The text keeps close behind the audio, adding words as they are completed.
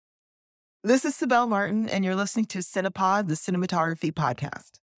This is Cybel Martin, and you're listening to Cinepod, the Cinematography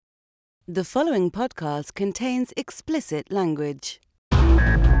Podcast. The following podcast contains explicit language.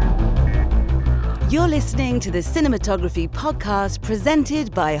 You're listening to the Cinematography Podcast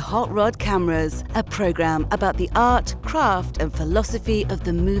presented by Hot Rod Cameras, a program about the art, craft, and philosophy of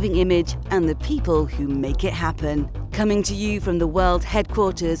the moving image and the people who make it happen. Coming to you from the world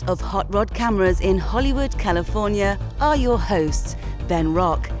headquarters of Hot Rod Cameras in Hollywood, California, are your hosts, Ben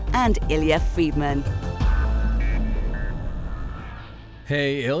Rock and Ilya Friedman.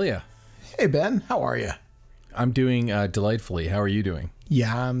 Hey, Ilya. Hey, Ben. How are you? I'm doing delightfully. How are you doing?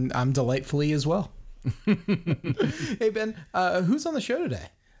 Yeah, I'm delightfully as well. Hey, Ben, who's on the show today?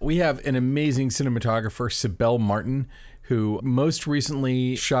 We have an amazing cinematographer, Cybel Martin, who most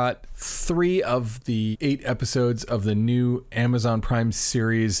recently shot 3 of the 8 episodes of the new Amazon Prime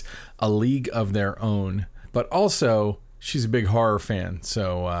series, A League of Their Own. But also, she's a big horror fan,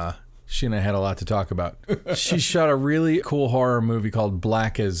 so she and I had a lot to talk about. She shot a really cool horror movie called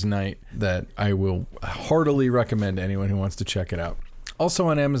Black as Night that I will heartily recommend to anyone who wants to check it out. Also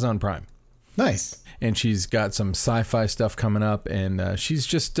on Amazon Prime. Nice. And she's got some sci-fi stuff coming up, and she's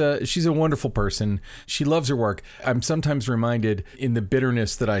a wonderful person. She loves her work. I'm sometimes reminded in the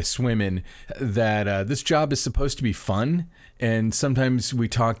bitterness that I swim in that this job is supposed to be fun. And sometimes we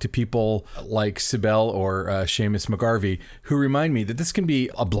talk to people like Cybel or Seamus McGarvey who remind me that this can be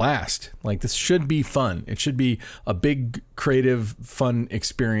a blast. Like, this should be fun. It should be a big, creative, fun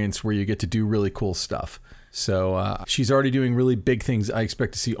experience where you get to do really cool stuff. So she's already doing really big things. I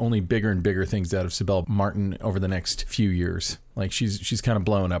expect to see only bigger and bigger things out of Cybel Martin over the next few years. Like, she's kind of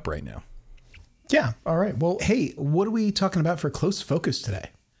blowing up right now. Yeah. All right. Well, hey, what are we talking about for Close Focus today?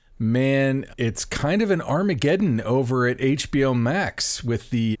 Man, it's kind of an Armageddon over at HBO Max with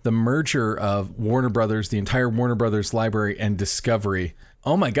the merger of Warner Brothers, the entire Warner Brothers library, and Discovery.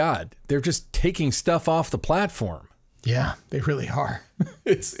 Oh my God, they're just taking stuff off the platform. Yeah, they really are.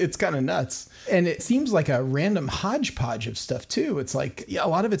 It's kind of nuts. And it seems like a random hodgepodge of stuff, too. It's like, yeah, a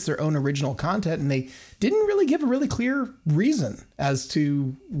lot of it's their own original content, and they didn't really give a really clear reason as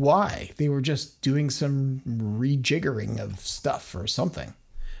to why. They were just doing some rejiggering of stuff or something.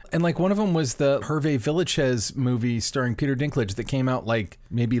 And like one of them was the Hervé Villechaize movie starring Peter Dinklage that came out like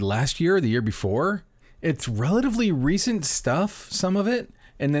maybe last year or the year before. It's relatively recent stuff, some of it.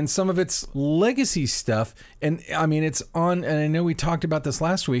 And then some of it's legacy stuff. And I mean, it's on, and I know we talked about this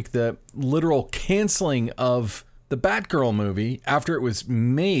last week, the literal canceling of the Batgirl movie after it was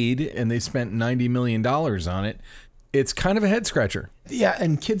made and they spent $90 million on it. It's kind of a head scratcher. Yeah,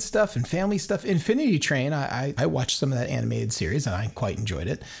 and kids stuff and family stuff. Infinity Train, I watched some of that animated series and I quite enjoyed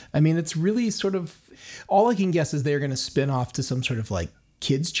it. I mean, it's really sort of, all I can guess is they're going to spin off to some sort of like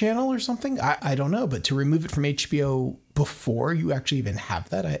kids channel or something. I don't know, but to remove it from HBO before you actually even have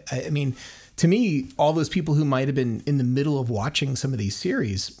that, I mean, to me, all those people who might have been in the middle of watching some of these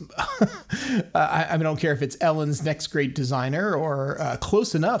series, I don't care if it's Ellen's Next Great Designer or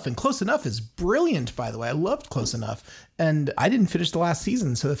Close Enough. And Close Enough is brilliant, by the way. I loved Close Enough. And I didn't finish the last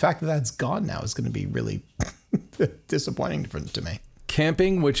season. So the fact that that's gone now is going to be really disappointing to me.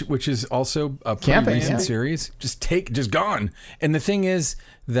 Camping, which is also a pretty recent series, just gone. And the thing is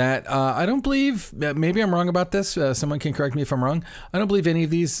that I don't believe, maybe I'm wrong about this, someone can correct me if I'm wrong, I don't believe any of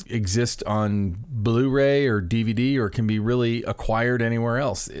these exist on Blu-ray or DVD or can be really acquired anywhere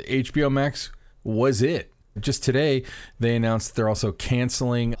else. HBO Max was it. Just today, they announced they're also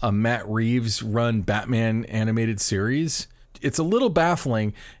canceling a Matt Reeves run Batman animated series. It's a little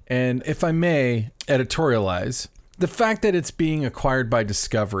baffling, and if I may editorialize, the fact that it's being acquired by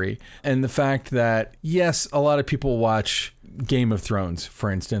Discovery and the fact that, yes, a lot of people watch Game of Thrones, for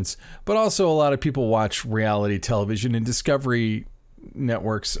instance, but also a lot of people watch reality television, and Discovery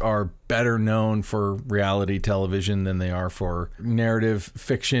networks are better known for reality television than they are for narrative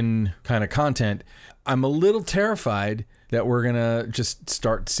fiction kind of content. I'm a little terrified that we're going to just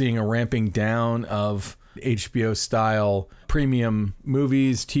start seeing a ramping down of HBO style premium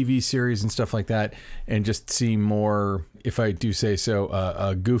movies, TV series and stuff like that, and just see more, if I do say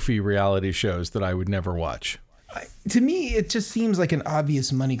so, goofy reality shows that I would never watch. To me, it just seems like an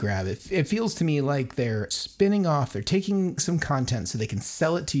obvious money grab. It feels to me like they're spinning off, they're taking some content so they can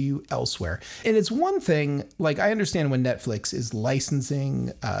sell it to you elsewhere. And it's one thing, like I understand when Netflix is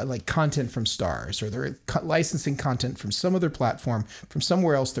licensing like content from Starz, or they're licensing content from some other platform, from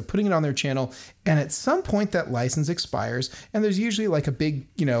somewhere else, they're putting it on their channel, and at some point that license expires, and there's usually like a big,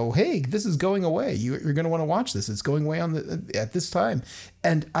 hey, this is going away. You're going to want to watch this. It's going away at this time.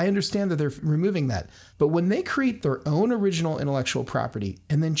 And I understand that they're removing that. But when they create their own original intellectual property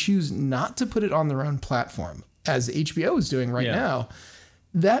and then choose not to put it on their own platform, as HBO is doing right now,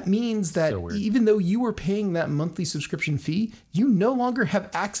 that means that So weird. even though you were paying that monthly subscription fee, you no longer have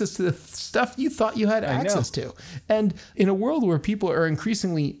access to the stuff you thought you had access to. And in a world where people are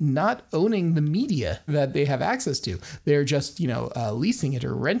increasingly not owning the media that they have access to, they're just, leasing it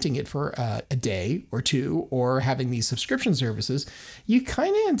or renting it for a day or two, or having these subscription services, you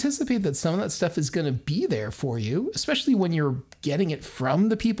kind of anticipate that some of that stuff is going to be there for you, especially when you're getting it from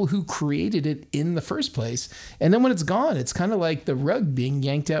the people who created it in the first place. And then when it's gone, it's kind of like the rug being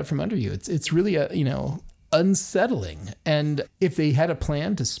yanked out from under you. It's really unsettling. And if they had a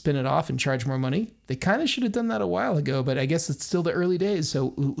plan to spin it off and charge more money, they kind of should have done that a while ago, but I guess it's still the early days. So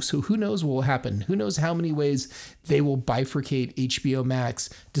who knows what will happen? Who knows how many ways they will bifurcate HBO Max,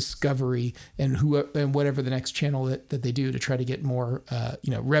 Discovery, and whatever the next channel that they do to try to get more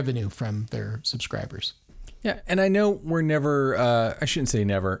revenue from their subscribers. Yeah, and I know we're never, I shouldn't say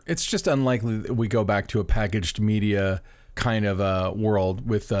never, it's just unlikely that we go back to a packaged media kind of a world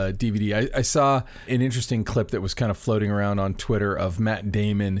with DVD. I saw an interesting clip that was kind of floating around on Twitter of Matt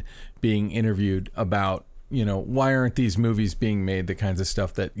Damon being interviewed about, why aren't these movies being made, the kinds of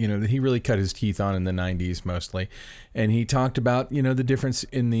stuff that, that he really cut his teeth on in the 90s mostly. And he talked about, the difference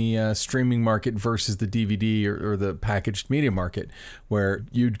in the streaming market versus the DVD or the packaged media market, where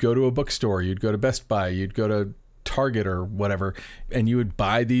you'd go to a bookstore, you'd go to Best Buy, you'd go to Target or whatever, and you would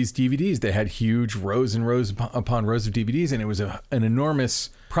buy these DVDs. They had huge rows and rows upon rows of DVDs, and it was an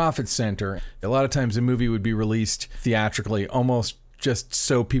enormous profit center. A lot of times a movie would be released theatrically almost just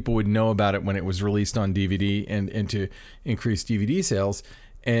so people would know about it when it was released on DVD and to increase DVD sales.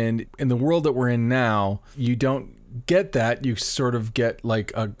 And in the world that we're in now, you don't get that. You sort of get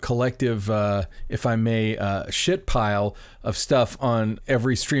like a collective, if I may, shit pile of stuff on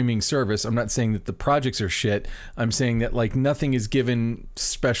every streaming service. I'm not saying that the projects are shit. I'm saying that like nothing is given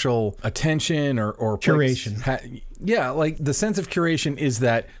special attention or curation. Yeah, like the sense of curation is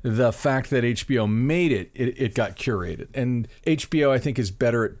that the fact that HBO made it got curated. And HBO, I think, is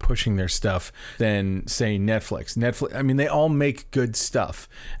better at pushing their stuff than, say, Netflix. I mean, they all make good stuff,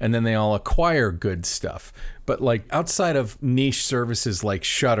 and then they all acquire good stuff. But like outside of niche services like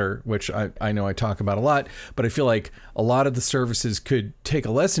Shudder, which I know I talk about a lot, but I feel like a lot of the services could take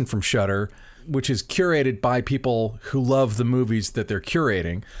a lesson from Shudder, which is curated by people who love the movies that they're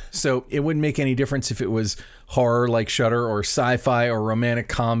curating. So it wouldn't make any difference if it was horror like Shudder or sci-fi or romantic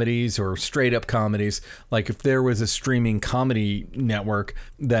comedies or straight up comedies. Like if there was a streaming comedy network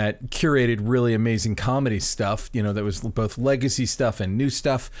that curated really amazing comedy stuff, that was both legacy stuff and new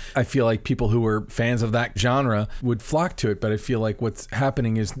stuff, I feel like people who were fans of that genre would flock to it. But I feel like what's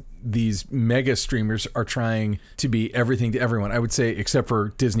happening is these mega streamers are trying to be everything to everyone. I would say, except for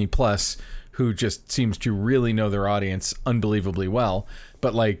Disney Plus, who just seems to really know their audience unbelievably well.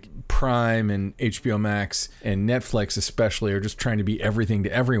 But like Prime and HBO Max and Netflix especially are just trying to be everything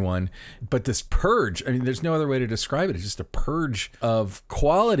to everyone. But this purge, I mean, there's no other way to describe it. It's just a purge of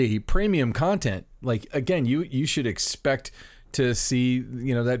quality premium content. Like, again, you should expect to see,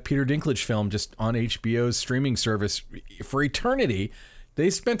 that Peter Dinklage film just on HBO's streaming service for eternity. They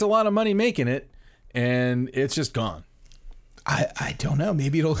spent a lot of money making it, and it's just gone. I don't know.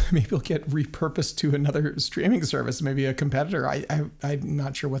 Maybe it'll get repurposed to another streaming service, maybe a competitor. I'm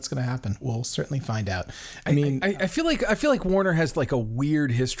not sure what's going to happen. We'll certainly find out. I feel like Warner has like a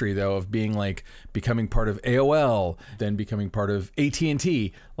weird history though of being like becoming part of AOL, then becoming part of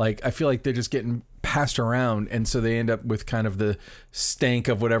AT&T. Like I feel like they're just getting passed around, and so they end up with kind of the stank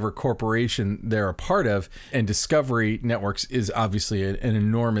of whatever corporation they're a part of. And Discovery Networks is obviously an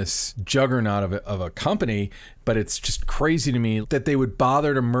enormous juggernaut of a company, but it's just crazy to me that they would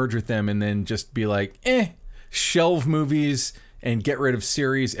bother to merge with them and then just be like, shelve movies and get rid of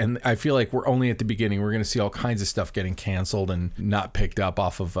series. And I feel like we're only at the beginning. We're going to see all kinds of stuff getting canceled and not picked up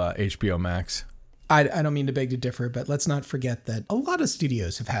off of HBO Max. I don't mean to beg to differ, but let's not forget that a lot of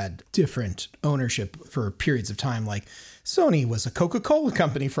studios have had different ownership for periods of time. Like Sony was a Coca-Cola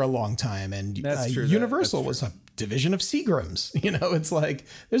company for a long time, and Universal was a division of Seagram's. It's like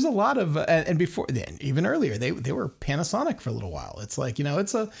there's a lot of and before then, even earlier, they were Panasonic for a little while. It's like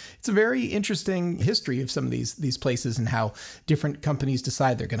it's a very interesting history of some of these places and how different companies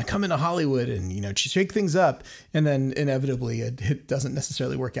decide they're going to come into Hollywood and shake things up, and then inevitably it doesn't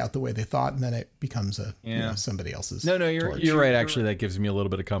necessarily work out the way they thought, and then it becomes somebody else's. No, you're right. Actually, that gives me a little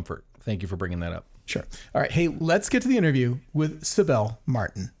bit of comfort. Thank you for bringing that up. Sure. All right. Hey, let's get to the interview with Cybel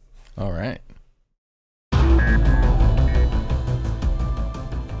Martin. All right.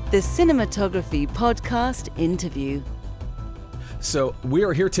 The Cinematography Podcast interview. So we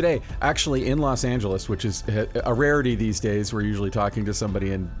are here today, actually in Los Angeles, which is a rarity these days. We're usually talking to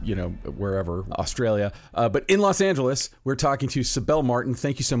somebody in, wherever, Australia. But in Los Angeles, we're talking to Cybel Martin.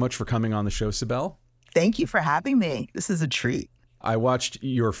 Thank you so much for coming on the show, Cybel. Thank you for having me. This is a treat. I watched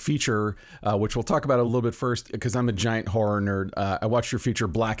your feature, which we'll talk about a little bit first, because I'm a giant horror nerd. I watched your feature,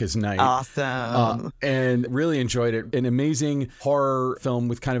 Black as Night. Awesome. And really enjoyed it. An amazing horror film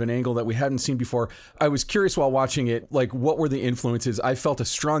with kind of an angle that we hadn't seen before. I was curious while watching it, like, what were the influences? I felt a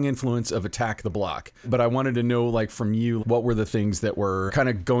strong influence of Attack the Block, but I wanted to know, like, from you, what were the things that were kind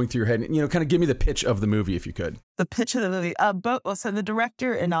of going through your head? Kind of give me the pitch of the movie, if you could. The pitch of the movie. So the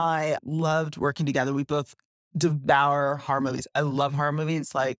director and I loved working together. We both devour horror movies. I love horror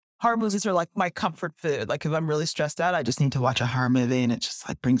movies. Like, horror movies are like my comfort food. Like, if I'm really stressed out, I just need to watch a horror movie and it just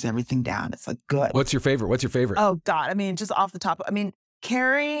like brings everything down. It's like good. What's your favorite? Oh God. I mean, just off the top,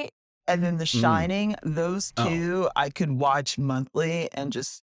 Carrie and then The Shining, those two I could watch monthly and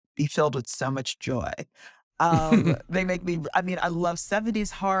just be filled with so much joy. They make me, I love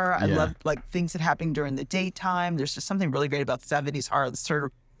 70s horror. I love like things that happen during the daytime. There's just something really great about 70s horror.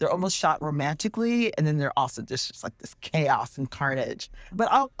 They're almost shot romantically, and then they're also just like this chaos and carnage. But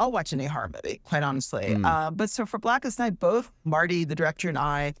I'll watch any horror movie, quite honestly. But so for Black as Night, both Marty, the director, and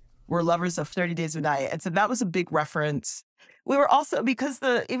I were lovers of 30 Days of Night. And so that was a big reference. We were also, because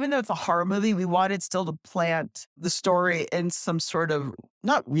even though it's a horror movie, we wanted still to plant the story in some sort of,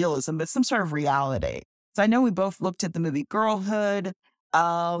 not realism, but some sort of reality. So I know we both looked at the movie Girlhood.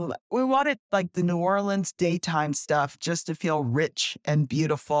 We wanted like the New Orleans daytime stuff just to feel rich and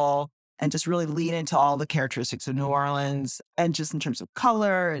beautiful and just really lean into all the characteristics of New Orleans and just in terms of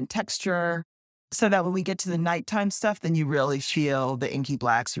color and texture, so that when we get to the nighttime stuff, then you really feel the inky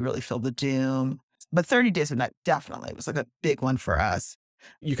blacks, you really feel the doom. But 30 Days of Night definitely was like a big one for us.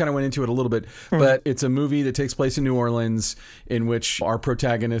 You kind of went into it a little bit, but it's a movie that takes place in New Orleans in which our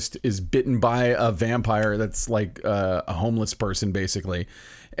protagonist is bitten by a vampire that's like a homeless person, basically.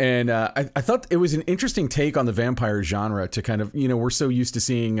 And I thought it was an interesting take on the vampire genre to kind of, we're so used to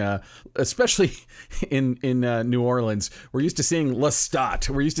seeing, especially in New Orleans, we're used to seeing Lestat.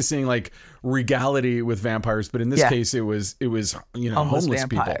 We're used to seeing like regality with vampires, but in this case, it was homeless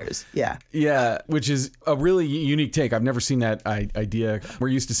vampires. People. Yeah, which is a really unique take. I've never seen that idea. We're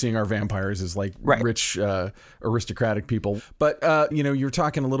used to seeing our vampires as like rich, aristocratic people. But you're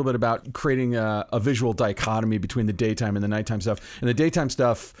talking a little bit about creating a visual dichotomy between the daytime and the nighttime stuff. And the daytime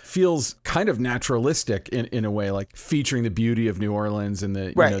stuff feels kind of naturalistic in a way, like featuring the beauty of New Orleans and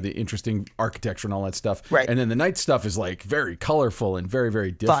the the interesting architecture and all that stuff. Right. And then the night stuff is like very colorful and very,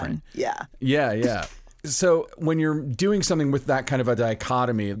 very different. Fun. Yeah. So when you're doing something with that kind of a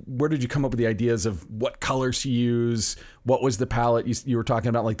dichotomy, where did you come up with the ideas of what colors to use? What was the palette? You were talking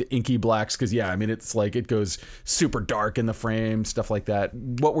about like the inky blacks, because it's like it goes super dark in the frame, stuff like that.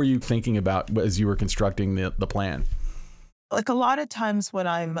 What were you thinking about as you were constructing the plan? Like a lot of times when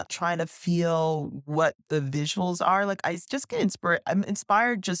I'm trying to feel what the visuals are, like I just get inspired. I'm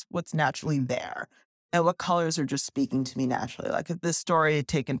inspired just what's naturally there and what colors are just speaking to me naturally. Like if this story had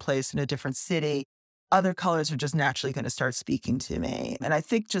taken place in a different city, other colors are just naturally going to start speaking to me. And I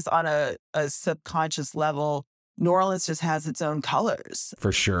think just on a subconscious level, New Orleans just has its own colors.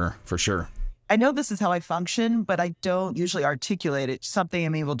 For sure. I know this is how I function, but I don't usually articulate it.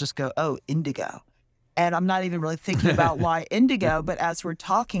 Something will just go, oh, indigo. And I'm not even really thinking about why indigo, but as we're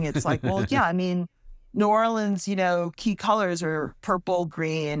talking, it's like, well, New Orleans, key colors are purple,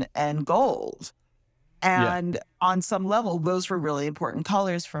 green, and gold. And on some level, those were really important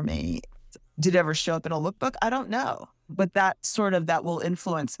colors for me. Did it ever show up in a lookbook? I don't know. But that will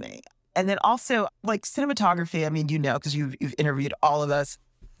influence me. And then also, like cinematography, because you've interviewed all of us,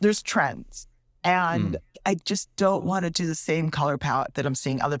 there's trends. And I just don't want to do the same color palette that I'm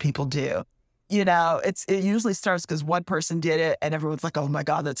seeing other people do. It usually starts because one person did it and everyone's like, oh my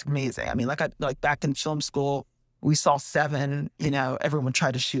God, that's amazing. Like back in film school, we saw Seven, everyone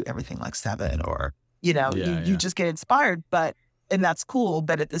tried to shoot everything like Seven or, you just get inspired, and that's cool.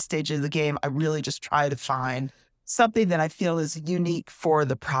 But at this stage of the game, I really just try to find something that I feel is unique for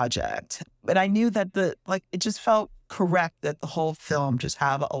the project. But I knew that it just felt correct that the whole film just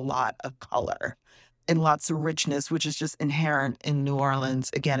have a lot of color and lots of richness, which is just inherent in New Orleans.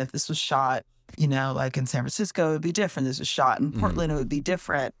 Again, if this was shot, like in San Francisco, it would be different. This was shot in Portland, it would be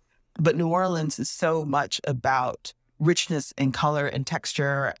different. But New Orleans is so much about richness and color and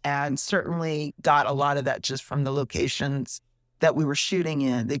texture, and certainly got a lot of that just from the locations that we were shooting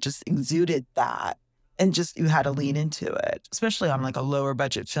in. They just exuded that, and just you had to lean into it, especially on like a lower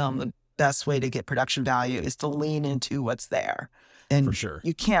budget film. The best way to get production value is to lean into what's there. And for sure,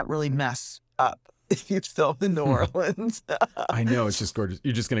 you can't really mess up if you film in New Orleans. I know, it's just gorgeous.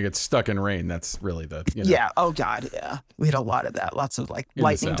 You're just going to get stuck in rain. That's really the, Yeah. Oh God. Yeah. We had a lot of that. Lots of like In the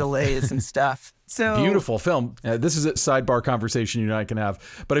lightning South. delays and stuff. So Beautiful film. This is a sidebar conversation you and I can have.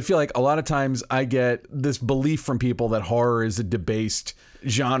 But I feel like a lot of times I get this belief from people that horror is a debased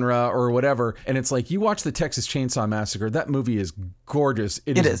genre or whatever. And it's like, you watch the Texas Chainsaw Massacre. That movie is gorgeous.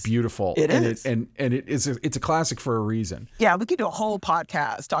 It is beautiful. It and is. It's a classic for a reason. Yeah, we could do a whole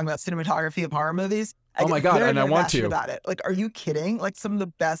podcast talking about cinematography of horror movies. Oh my God, and I want to. About it. Like, are you kidding? Like some of the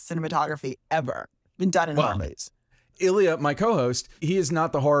best cinematography ever been done in horror movies. Ilya, my co-host, he is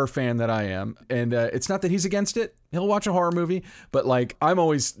not the horror fan that I am. And it's not that he's against it. He'll watch a horror movie. But like, I'm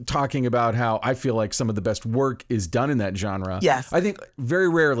always talking about how I feel like some of the best work is done in that genre. Yes. I think very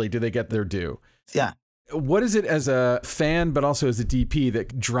rarely do they get their due. Yeah. What is it as a fan, but also as a DP,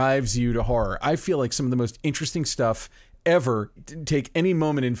 that drives you to horror? I feel like some of the most interesting stuff ever, take any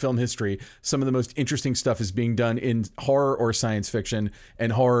moment in film history, some of the most interesting stuff is being done in horror or science fiction,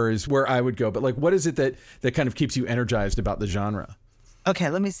 and horror is where I would go. But like, what is it that kind of keeps you energized about the genre?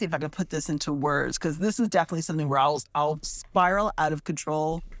 Okay, let me see if I can put this into words, because this is definitely something where I'll spiral out of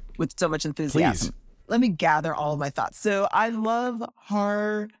control with so much enthusiasm. Please. Let me gather all of my thoughts. So I love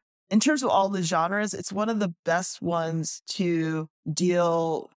horror. In terms of all the genres, it's one of the best ones to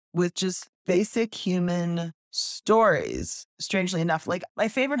deal with just basic human stories, strangely enough. Like my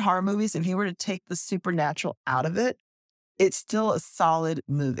favorite horror movies, if you were to take the supernatural out of it, it's still a solid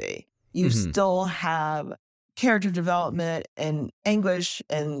movie. You still have character development and anguish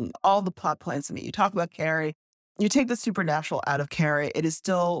and all the plot points. I mean, you talk about Carrie, you take the supernatural out of Carrie, it is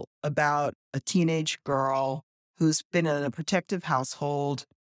still about a teenage girl who's been in a protective household,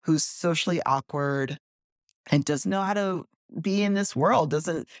 who's socially awkward and doesn't know how to be in this world.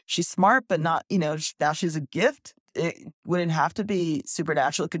 She's smart, but not, now she's a gift. It wouldn't have to be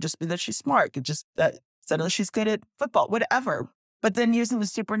supernatural. It could just be that she's smart. It could just that suddenly she's good at football, whatever. But then using the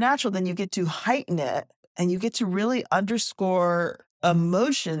supernatural, then you get to heighten it and you get to really underscore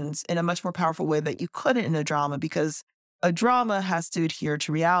emotions in a much more powerful way that you couldn't in a drama, because a drama has to adhere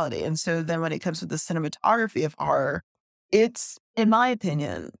to reality. And so then when it comes to the cinematography of horror, it's, in my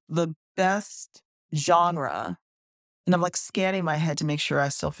opinion, the best genre. And I'm like scanning my head to make sure I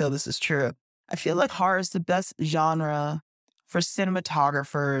still feel this is true. I feel like horror is the best genre for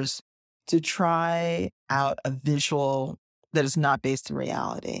cinematographers to try out a visual that is not based in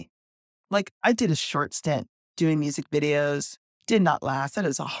reality. Like I did a short stint doing music videos, did not last. That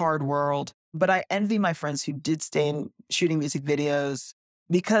is a hard world. But I envy my friends who did stay in shooting music videos,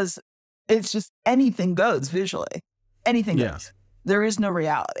 because it's just anything goes visually. Anything goes. There is no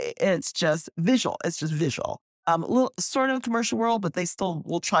reality. It's just visual. It's just visual. A little sort of commercial world, but they still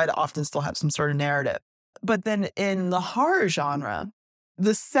will try to often still have some sort of narrative. But then in the horror genre,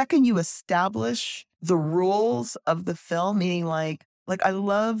 the second you establish the rules of the film, meaning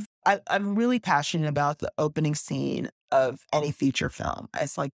I'm really passionate about the opening scene of any feature film.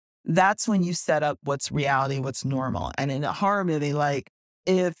 It's like, that's when you set up what's reality, what's normal. And in a horror movie, like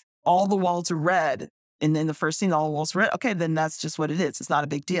if all the walls are red and then the first scene, all the walls are red, okay, then that's just what it is. It's not a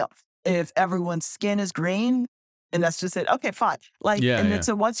big deal. If everyone's skin is green and that's just it, okay, fine. Then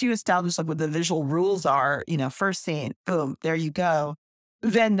so once you establish like what the visual rules are, first scene, boom, there you go.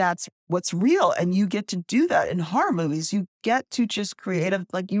 Then that's what's real. And you get to do that in horror movies. You get to just create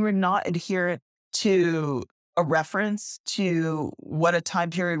you are not adherent to a reference to what a time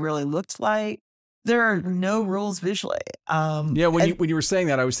period really looked like. There are no rules visually. When you were saying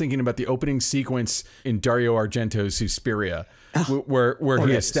that, I was thinking about the opening sequence in Dario Argento's Suspiria, where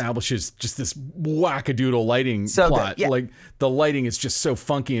he establishes just this wackadoodle lighting plot. Good, yeah. Like the lighting is just so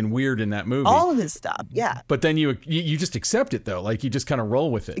funky and weird in that movie. All of this stuff, yeah. But then you just accept it though, like you just kind of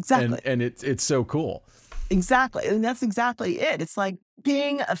roll with it. Exactly, and it's so cool. Exactly, and that's exactly it. It's like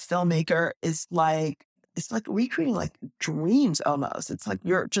being a filmmaker is like recreating like dreams almost. It's like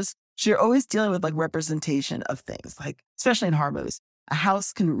you're always dealing with like representation of things, like especially in horror movies. A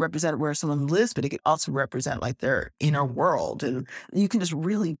house can represent where someone lives, but it can also represent like their inner world. And you can just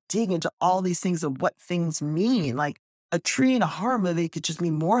really dig into all these things of what things mean. Like a tree in a horror movie could just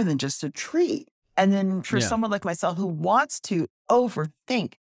mean more than just a tree. And then for someone like myself who wants to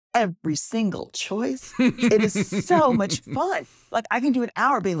overthink every single choice, it is so much fun. Like I can do an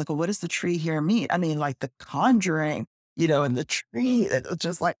hour being like, well, what does the tree here mean? I mean, like The Conjuring, and the tree, it's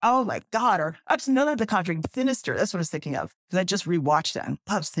just like, oh my God. Or actually, no, not The Conjuring, Sinister. That's what I was thinking of. Because I just rewatched that and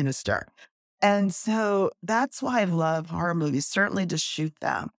love Sinister. And so that's why I love horror movies, certainly to shoot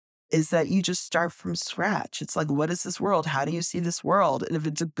them, is that you just start from scratch. It's like, what is this world? How do you see this world? And if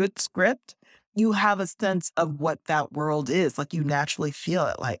it's a good script, you have a sense of what that world is. Like you naturally feel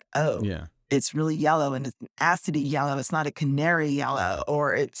it, like, oh, it's really yellow and it's an acidy yellow. It's not a canary yellow,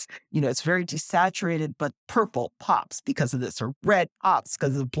 or it's, it's very desaturated, but purple pops because of this, or red pops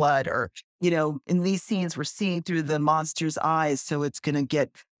because of blood, or, in these scenes, we're seeing through the monster's eyes. So it's going to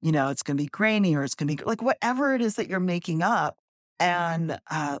get, it's going to be grainy, or it's going to be like whatever it is that you're making up. And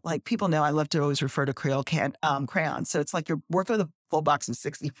like people know, I love to always refer to crayons. So it's like you're working with a full box of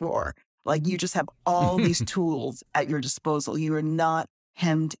 64. Like you just have all these tools at your disposal. You are not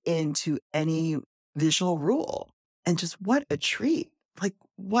hemmed into any visual rule. And just what a treat. Like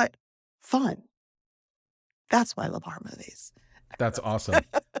what fun. That's why I love horror movies. That's awesome.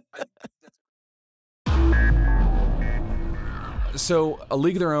 So A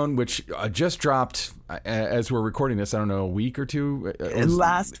League of Their Own, which just dropped as we're recording this, I don't know, a week or two?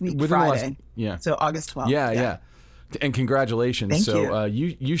 Last week, Friday. Yeah. So August 12th. Yeah. And congratulations. Thank so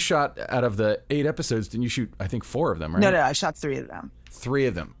you. You shot out of the 8 episodes, didn't you shoot, I think, 4 of them, right? No, I shot 3 of them. 3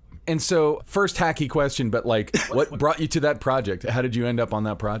 of them. And so first hacky question, but like what brought you to that project? How did you end up on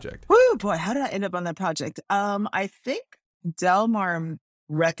that project? Woo, boy, how did I end up on that project? I think Delmar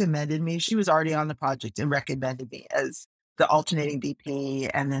recommended me. She was already on the project and recommended me as the alternating DP.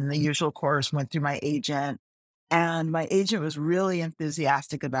 And then the usual course went through my agent. And my agent was really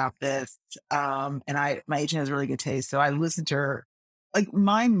enthusiastic about this. And my agent has really good taste. So I listened to her. Like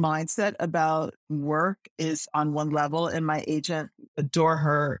my mindset about work is on one level, and my agent, adore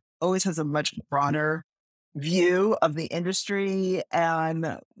her, always has a much broader view of the industry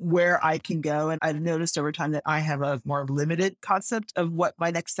and where I can go. And I've noticed over time that I have a more limited concept of what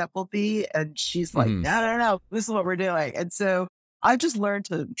my next step will be. And she's like, no, this is what we're doing. And so I've just learned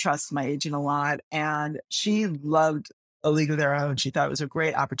to trust my agent a lot. And she loved A League of Their Own. She thought it was a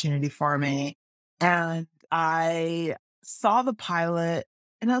great opportunity for me. And I saw the pilot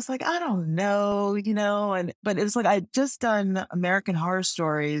and I was like, I don't know, but it was like, I'd just done American Horror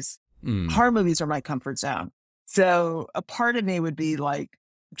Stories. Horror movies are my comfort zone. So a part of me would be like,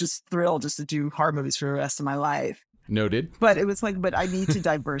 just thrilled just to do horror movies for the rest of my life. Noted. But it was like, but I need to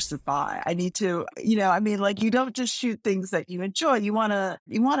diversify. I need to, like you don't just shoot things that you enjoy. You want to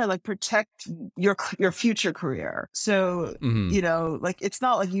like protect your future career. So, like, it's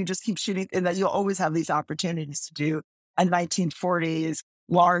not like you just keep shooting and that you'll always have these opportunities to do a 1940s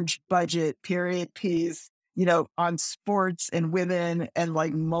large budget period piece, on sports and women and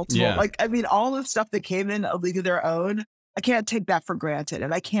like multiple, all the stuff that came in A League of Their Own. I can't take that for granted.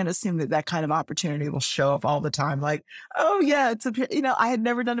 And I can't assume that kind of opportunity will show up all the time. Like, oh yeah, I had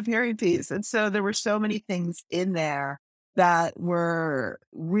never done a period piece. And so there were so many things in there that were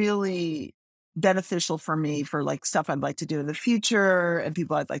really beneficial for me for like stuff I'd like to do in the future and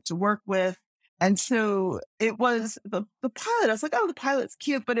people I'd like to work with. And so it was the pilot. I was like, oh, the pilot's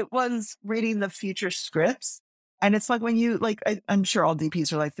cute, but it was reading the future scripts. And it's like when you I'm sure all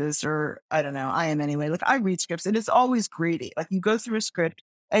DPs are like this, or I don't know, I am anyway. Like I read scripts and it's always greedy. Like you go through a script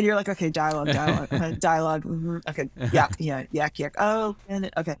and you're like, okay, dialogue, okay, yak. Oh, and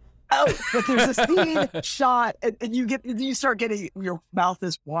okay. Oh, but there's a scene shot and you start getting, your mouth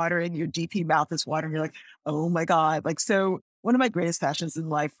is watering, your DP mouth is watering. You're like, oh my God. Like, so one of my greatest passions in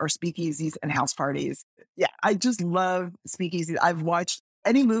life are speakeasies and house parties. Yeah, I just love speakeasies. I've watched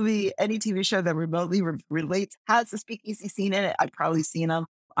any movie, any TV show that remotely relates, has a speakeasy scene in it. I've probably seen them.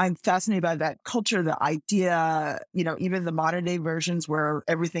 I'm fascinated by that culture, the idea, even the modern day versions where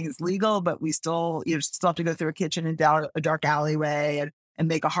everything is legal, but you still have to go through a kitchen and down a dark alleyway and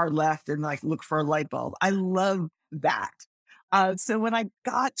make a hard left and like look for a light bulb. I love that. So when I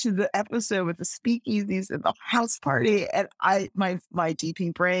got to the episode with the speakeasies and the house party, and my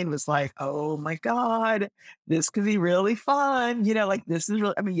DP brain was like, oh my God, this could be really fun. Like this is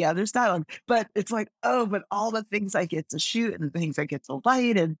really, yeah, there's dialogue, but it's like, oh, but all the things I get to shoot and the things I get to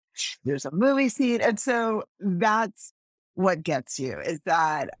light, and there's a movie scene. And so that's what gets you is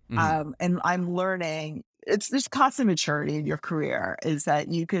that, and I'm learning, it's just constant maturity in your career is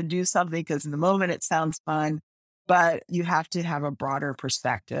that you can do something because in the moment it sounds fun, but you have to have a broader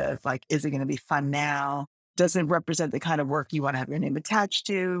perspective. Like, is it going to be fun now? Does it represent the kind of work you want to have your name attached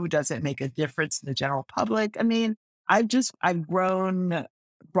to? Does it make a difference in the general public? I've grown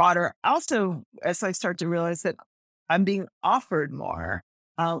broader. Also, as I start to realize that I'm being offered more,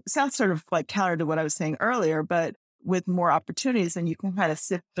 it sounds sort of like counter to what I was saying earlier, but with more opportunities, and you can kind of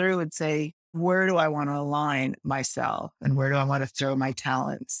sift through and say, where do I want to align myself? And where do I want to throw my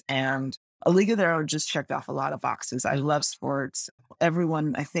talents? And A League of Their Own just checked off a lot of boxes. I love sports.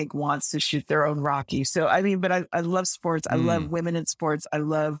 Everyone, I think, wants to shoot their own Rocky. So, but I love sports. I love women in sports. I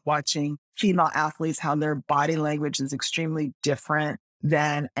love watching female athletes, how their body language is extremely different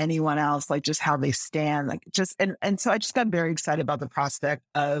than anyone else, like just how they stand, and so I just got very excited about the prospect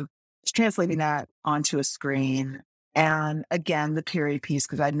of translating that onto a screen. And again, the period piece,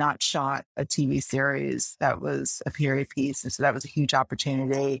 because I'd not shot a TV series that was a period piece. And so that was a huge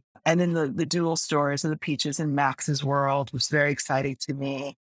opportunity. And then the dual stories of the Peaches and Max's world was very exciting to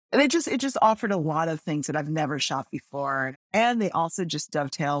me. And it just offered a lot of things that I've never shot before. And they also just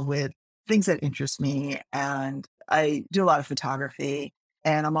dovetail with things that interest me. And I do a lot of photography,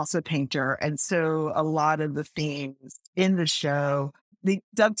 and I'm also a painter. And so a lot of the themes in the show, they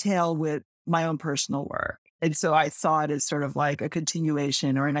dovetail with my own personal work. And so I saw it as sort of like a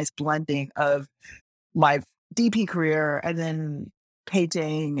continuation or a nice blending of my DP career and then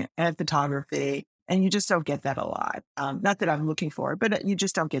painting and photography. And you just don't get that a lot. Not that I'm looking for it, but you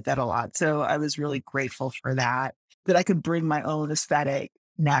just don't get that a lot. So I was really grateful for that I could bring my own aesthetic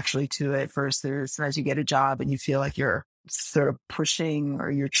naturally to it versus as you get a job and you feel like you're sort of pushing, or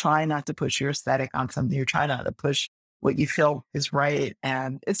you're trying not to push your aesthetic on something. You're trying not to push what you feel is right.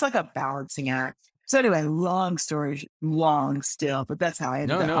 And it's like a balancing act. So anyway, long story, long still, but that's how I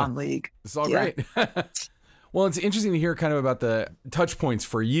ended up on League. It's all great. Well, it's interesting to hear kind of about the touch points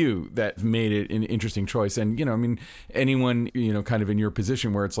for you that made it an interesting choice. And, I mean, anyone, kind of in your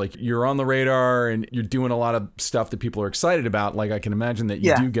position where it's like you're on the radar and you're doing a lot of stuff that people are excited about, like I can imagine that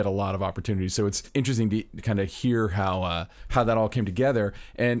you do get a lot of opportunities. So it's interesting to kind of hear how that all came together.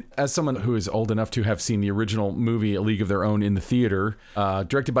 And as someone who is old enough to have seen the original movie, A League of Their Own, in the theater,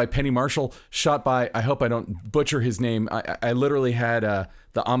 directed by Penny Marshall, shot by, I hope I don't butcher his name, I literally had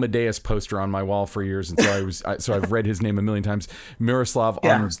the Amadeus poster on my wall for years, and so I've read his name a million times. Miroslav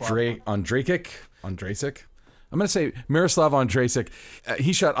Ondrasic. I'm going to say Miroslav Ondrasic.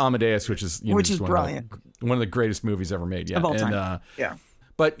 He shot Amadeus, which is brilliant, one of the greatest movies ever made. Of all time.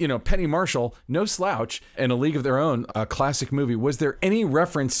 But, Penny Marshall, no slouch, and A League of Their Own, a classic movie. Was there any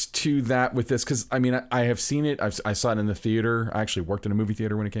reference to that with this? Because, I mean, I have seen it. I saw it in the theater. I actually worked in a movie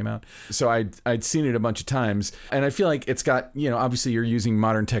theater when it came out. So I'd seen it a bunch of times. And I feel like it's got, obviously you're using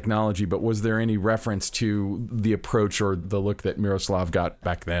modern technology, but was there any reference to the approach or the look that Miroslav got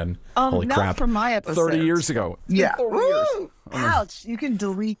back then? Holy not crap. for my episode. 30 years ago. Yeah. 30 years. Ouch. You can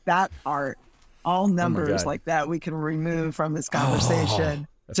delete that art. All numbers like that we can remove from this conversation.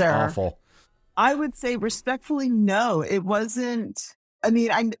 That's awful. I would say respectfully, no, it wasn't. I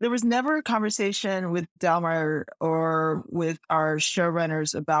mean, there was never a conversation with Delmar or with our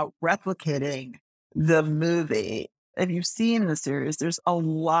showrunners about replicating the movie. If you've seen the series, there's a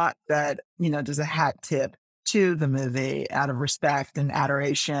lot that, there's a hat tip to the movie out of respect and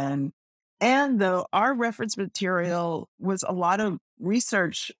adoration. And though our reference material was a lot of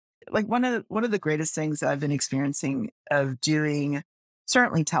research, like one of the greatest things I've been experiencing of doing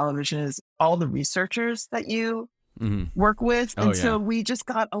certainly television is all the researchers that you work with. And so we just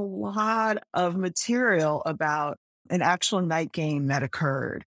got a lot of material about an actual night game that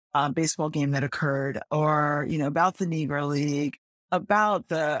occurred, baseball game that occurred, or, about the Negro League, about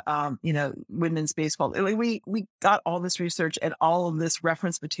the, women's baseball. We got all this research and all of this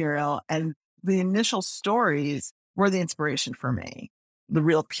reference material, and the initial stories were the inspiration for me. The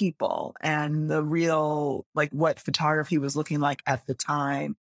real people and the real, like, what photography was looking like at the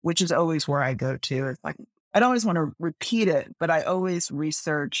time, which is always where I go to. It's like, I don't always want to repeat it, but I always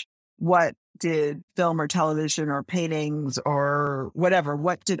research what did film or television or paintings or whatever,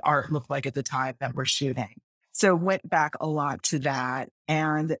 what did art look like at the time that we're shooting? So went back a lot to that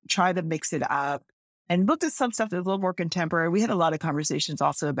and tried to mix it up and looked at some stuff that's a little more contemporary. We had a lot of conversations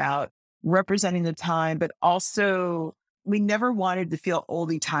also about representing the time, but also we never wanted to feel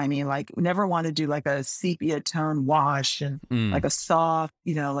oldie-timey. Like, we never wanted to do like a sepia tone wash and like a soft,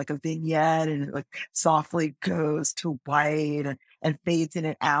 like a vignette, and it like softly goes to white and fades in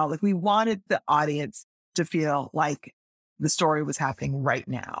and out. Like, we wanted the audience to feel like the story was happening right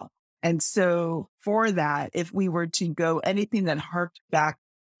now. And so for that, if we were to go anything that harked back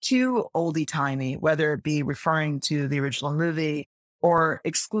to oldie-timey, whether it be referring to the original movie or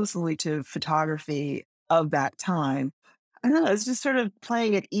exclusively to photography of that time, I don't know, it's just sort of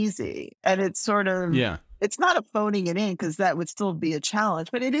playing it easy. And it's sort of, it's not a phoning it in, because that would still be a challenge,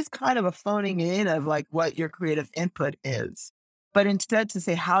 but it is kind of a phoning in of like what your creative input is. But instead to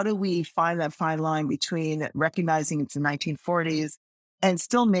say, how do we find that fine line between recognizing it's the 1940s and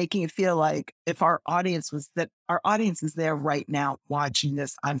still making it feel like if our audience is there right now watching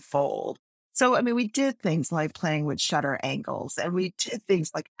this unfold. So, I mean, we did things like playing with shutter angles, and we did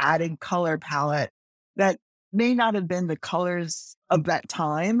things like adding color palette that may not have been the colors of that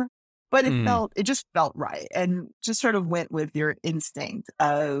time, but it just felt right, and just sort of went with your instinct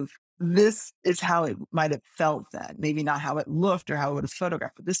of, this is how it might have felt then. Maybe not how it looked or how it would have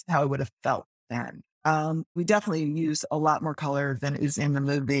photographed, but this is how it would have felt then. We definitely use a lot more color than is in the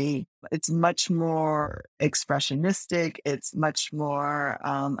movie. It's much more expressionistic. It's much more,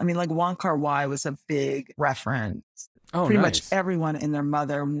 I mean, like Wong Kar-wai was a big reference. Oh, Pretty much nice. everyone and their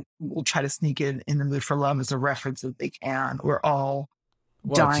mother will try to sneak in The Mood for Love as a reference if they can. We're all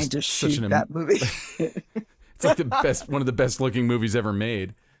Well, it's dying just to such shoot that movie. it's like one of the best looking movies ever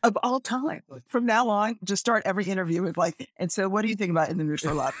made. Of all time. From now on, just start every interview with like, and so what do you think about In the Mood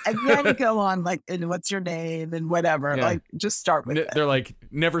for Love? And then go on like, and what's your name and whatever. Yeah. Like, just start with it. They're like,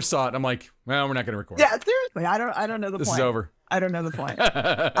 never saw it. I'm like, well, we're not going to record. Yeah, seriously. I don't know the This point. is over. I don't know the point.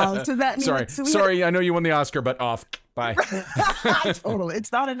 So that Sorry. I know you won the Oscar, but off. Bye. Totally.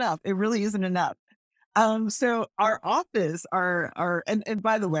 It's not enough. It really isn't enough. So our office, and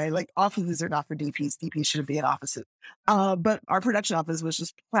by the way, like offices are not for DPs. DPs shouldn't be in offices. But our production office was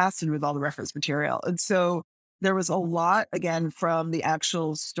just plastered with all the reference material. And so there was a lot, again, from the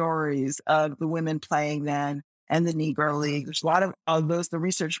actual stories of the women playing then and the Negro League. There's a lot of those, the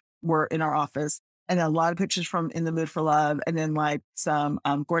research were in our office, and then a lot of pictures from In the Mood for Love, and then like some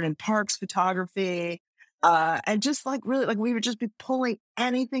Gordon Parks photography. And just like really, like we would just be pulling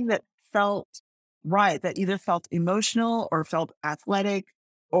anything that felt right, that either felt emotional or felt athletic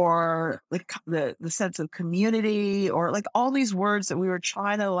or like the sense of community or like all these words that we were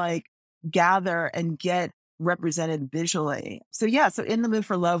trying to like gather and get represented visually. So yeah, so In the Mood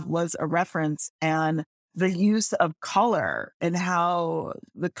for Love was a reference, and the use of color and how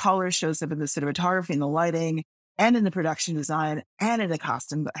the color shows up in the cinematography and the lighting and in the production design and in the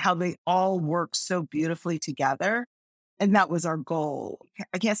costume, but how they all work so beautifully together. And that was our goal.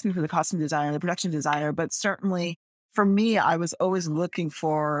 I can't speak for the costume designer, the production designer, but certainly for me, I was always looking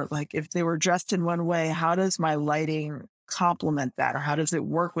for, like, if they were dressed in one way, how does my lighting complement that? Or how does it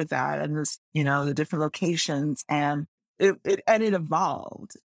work with that? And this, the different locations, and it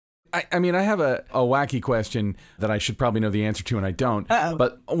evolved. I mean, I have a wacky question that I should probably know the answer to, and I don't. Uh-oh.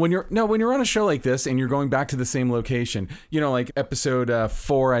 But when you're on a show like this and you're going back to the same location, like episode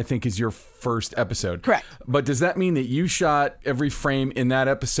 4, I think is your first episode. Correct. But does that mean that you shot every frame in that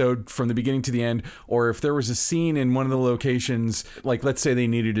episode from the beginning to the end? Or if there was a scene in one of the locations, like let's say they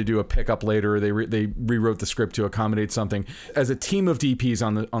needed to do a pickup later, or they rewrote the script to accommodate something, as a team of DPs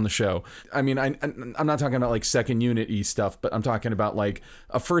on the show. I mean, I'm not talking about like second unit-y stuff, but I'm talking about like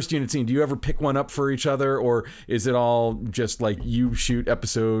a first unit scene. Do you ever pick one up for each other, or is it all just like you shoot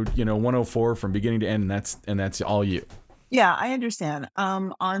episode 104 from beginning to end, and that's all you? Yeah, I understand.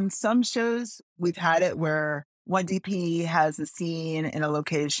 On some shows, we've had it where one DP has a scene in a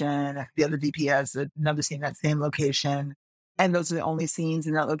location, the other DP has another scene in that same location, and those are the only scenes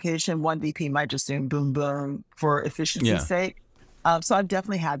in that location. One DP might just do boom, boom for efficiency's sake. So I've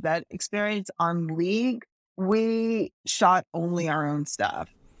definitely had that experience. On League, we shot only our own stuff.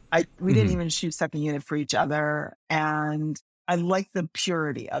 We didn't even shoot second unit for each other, and I like the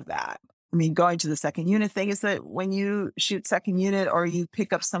purity of that. I mean, going to the second unit thing is that when you shoot second unit or you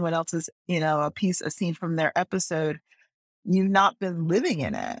pick up someone else's, a scene from their episode, you've not been living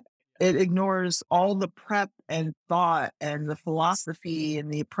in it. It ignores all the prep and thought and the philosophy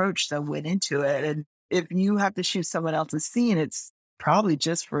and the approach that went into it. And if you have to shoot someone else's scene, it's probably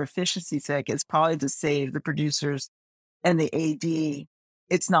just for efficiency's sake. It's probably to save the producers and the AD.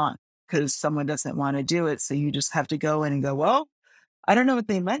 It's not because someone doesn't want to do it. So you just have to go in and go, well, I don't know what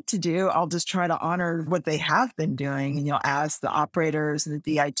they meant to do. I'll just try to honor what they have been doing. And you'll ask the operators and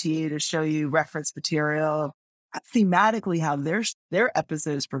the DIT to show you reference material, thematically how their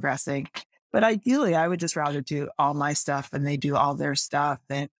episode is progressing. But ideally, I would just rather do all my stuff and they do all their stuff.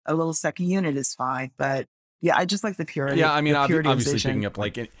 And a little second unit is fine. But yeah, I just like the purity. Yeah, I mean, obviously vision. picking up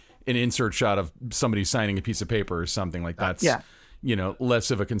like an insert shot of somebody signing a piece of paper or something like that's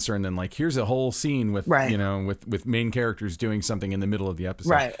less of a concern than like, here's a whole scene with, with main characters doing something in the middle of the episode.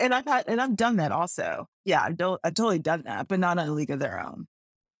 Right. And I've done that also. Yeah, I've totally done that, but not on A League of Their Own.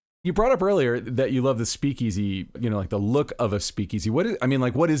 You brought up earlier that you love the speakeasy, like the look of a speakeasy. What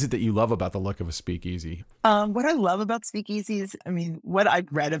is it that you love about the look of a speakeasy? What I love about speakeasies, I mean, what I've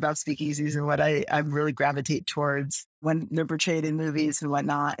read about speakeasies and what I really gravitate towards when they're portrayed in movies and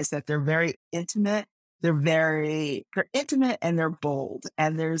whatnot is that they're very intimate. They're intimate and they're bold.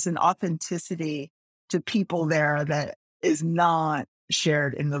 And there's an authenticity to people there that is not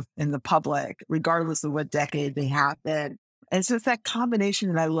shared in the public, regardless of what decade they happen. And so it's that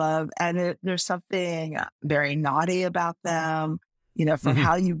combination that I love. And there's something very naughty about them, from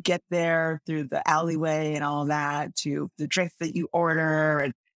how you get there through the alleyway and all that to the drink that you order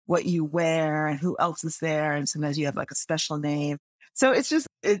and what you wear and who else is there. And sometimes you have like a special name. So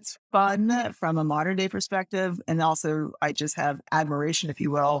it's fun from a modern day perspective. And also I just have admiration, if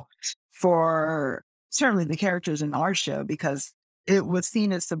you will, for certainly the characters in our show, because it was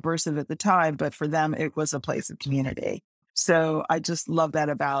seen as subversive at the time, but for them, it was a place of community. So I just love that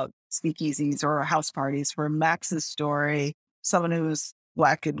about speakeasies or house parties. For Max's story, someone who was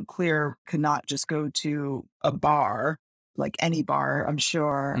Black and queer could not just go to a bar, like any bar, I'm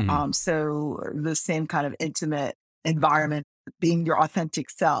sure. So the same kind of intimate environment, being your authentic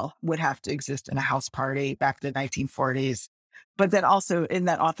self, would have to exist in a house party back in the 1940s. But then also in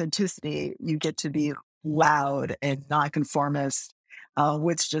that authenticity, you get to be loud and nonconformist,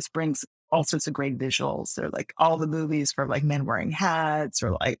 which just brings all sorts of great visuals. So like all the movies for like men wearing hats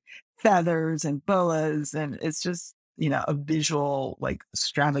or like feathers and boas. And it's just, a visual like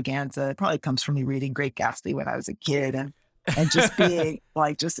extravaganza. It probably comes from me reading Great Gatsby when I was a kid and just being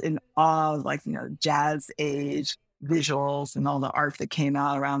like just in awe of like, jazz age visuals and all the art that came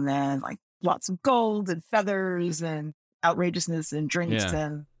out around then, like lots of gold and feathers and outrageousness and drinks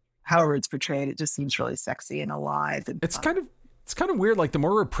and however it's portrayed, it just seems really sexy and alive. And it's kind of weird. Like the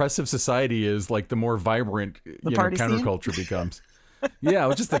more repressive society is, like the more vibrant counterculture becomes.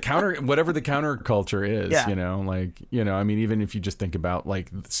 Yeah, just whatever the counterculture is, I mean, even if you just think about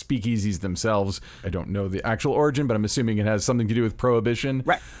like the speakeasies themselves, I don't know the actual origin, but I'm assuming it has something to do with prohibition,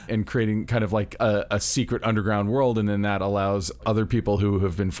 right? And creating kind of like a secret underground world. And then that allows other people who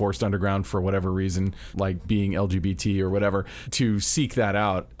have been forced underground for whatever reason, like being LGBT or whatever, to seek that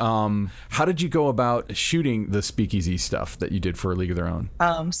out. How did you go about shooting the speakeasy stuff that you did for A League of Their Own?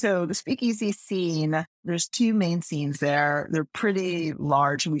 So the speakeasy scene, there's two main scenes there. They're pretty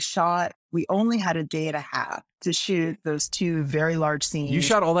large. We only had a day and a half to shoot those two very large scenes. You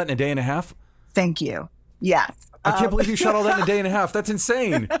shot all that in a day and a half? Thank you. Yes. I can't believe you shot all that in a day and a half. That's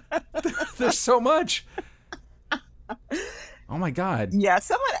insane. There's so much. Oh my God. Yeah.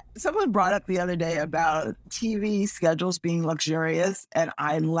 Someone brought up the other day about TV schedules being luxurious, and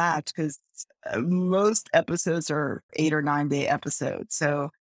I laughed because most episodes are 8 or 9 day episodes.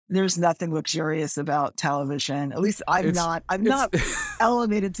 So there's nothing luxurious about television. At least I'm not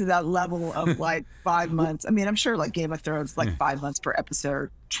elevated to that level of like 5 months. I mean, I'm sure like Game of Thrones, like 5 months per episode,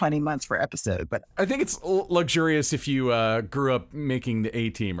 20 months per episode. But I think it's luxurious if you grew up making the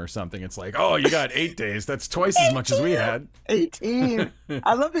A-Team or something. It's like, oh, you got 8 days. That's twice as much as we had. A-Team.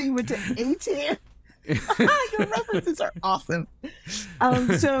 I love that you went to A-Team. Your references are awesome.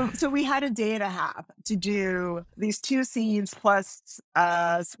 So we had a day and a half to do these two scenes plus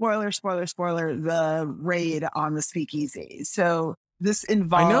spoiler, the raid on the speakeasy. So this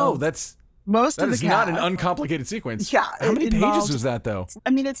involved, I know that's most that of the is cast. not an uncomplicated sequence. Yeah. How many pages was that though?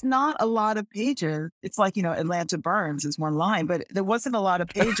 I mean, it's not a lot of pages. It's like, Atlanta Burns is one line, but there wasn't a lot of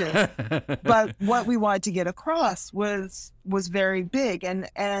pages. But what we wanted to get across was very big.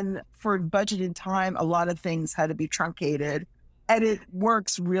 And for budgeted time, a lot of things had to be truncated. And it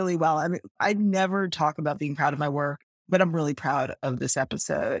works really well. I mean, I never talk about being proud of my work, but I'm really proud of this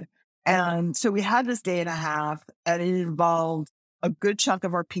episode. And so we had this day and a half, and it involved a good chunk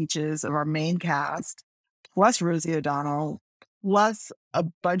of our peaches, of our main cast, plus Rosie O'Donnell, plus a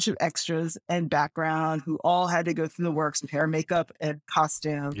bunch of extras and background who all had to go through the works of hair, makeup, and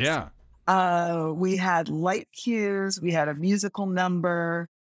costumes. Yeah. We had light cues. We had a musical number.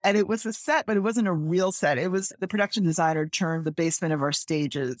 And it was a set, but it wasn't a real set. It was the production designer turned the basement of our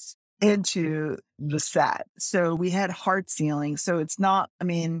stages into the set. So we had hard ceiling. So it's not, I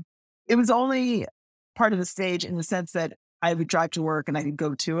mean, it was only part of the stage in the sense that I would drive to work and I could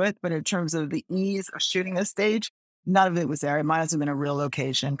go to it. But in terms of the ease of shooting a stage, none of it was there. It might have been a real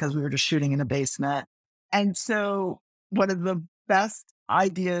location because we were just shooting in a basement. And so one of the best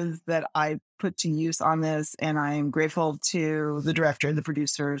ideas that I put to use on this, and I am grateful to the director and the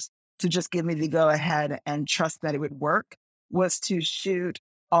producers to just give me the go ahead and trust that it would work, was to shoot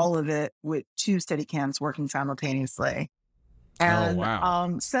all of it with two Steadicams working simultaneously.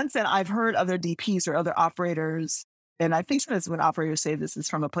 And since then, I've heard other DPs or other operators, and I think sometimes when operators say this is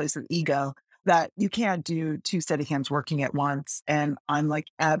from a place of ego, that you can't do two Steadicams working at once. And I'm like,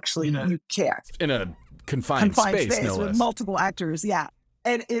 actually, you can't. In a confined space, no with less. multiple actors. Yeah.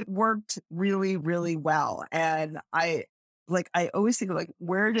 And it worked really, really well. And I always think like,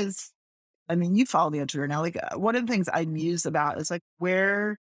 you follow the interview now. Like one of the things I muse about is like,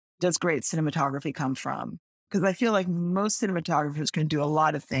 where does great cinematography come from? Because I feel like most cinematographers can do a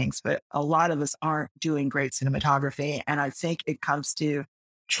lot of things, but a lot of us aren't doing great cinematography. And I think it comes to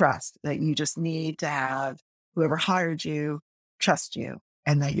trust, that you just need to have whoever hired you trust you,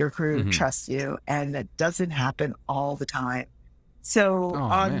 and that your crew trusts you. And that doesn't happen all the time. So,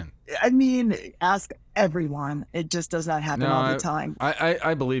 ask everyone. It just does not happen all the time.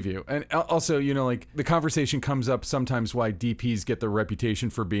 I believe you. And also, like the conversation comes up sometimes why DPs get the reputation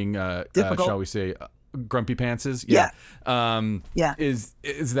for being, shall we say, Grumpy Pantses. Yeah. Yeah. Is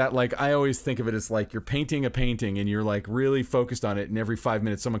that like, I always think of it as like you're painting a painting and you're like really focused on it, and every 5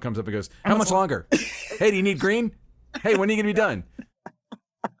 minutes someone comes up and goes, how much longer? Hey, do you need green? Hey, when are you gonna be done?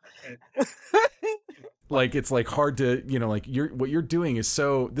 Like, it's like hard to, like what you're doing is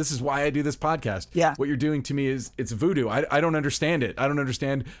this is why I do this podcast. Yeah. What you're doing to me is, it's voodoo. I don't understand it. I don't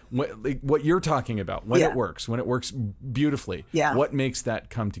understand what you're talking about, when it works beautifully. Yeah. What makes that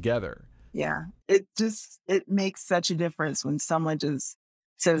come together? Yeah. It makes such a difference when someone just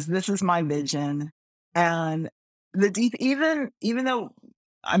says, this is my vision. And even though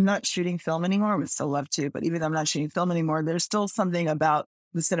I'm not shooting film anymore, I would still love to, but even though I'm not shooting film anymore, there's still something about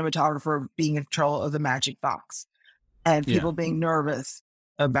the cinematographer being in control of the magic box and people being nervous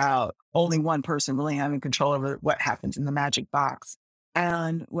about only one person really having control over what happens in the magic box.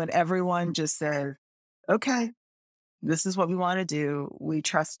 And when everyone just says, okay, this is what we want to do, we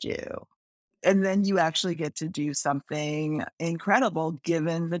trust you. And then you actually get to do something incredible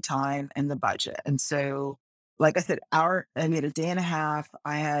given the time and the budget. And so, like I said, I made a day and a half.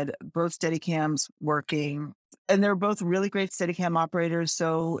 I had both Steadicams working, and they're both really great Steadicam operators.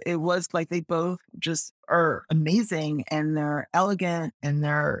 So it was like they both just are amazing, and they're elegant, and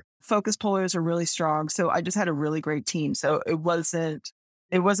their focus pullers are really strong. So I just had a really great team. So it wasn't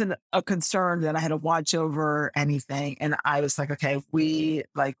a concern that I had to watch over anything. And I was like, okay, the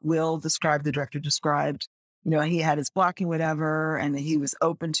director described, he had his blocking, whatever, and he was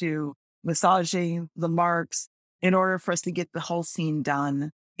open to massaging the marks in order for us to get the whole scene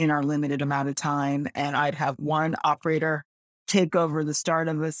done in our limited amount of time. And I'd have one operator take over the start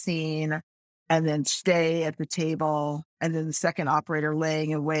of a scene and then stay at the table. And then the second operator laying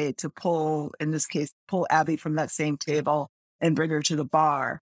in wait to pull Abby from that same table and bring her to the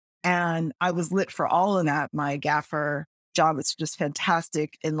bar. And I was lit for all of that. My gaffer job was just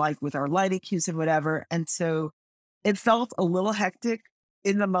fantastic, and like with our lighting cues and whatever. And so it felt a little hectic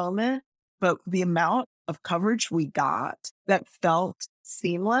in the moment, but the amount of coverage we got that felt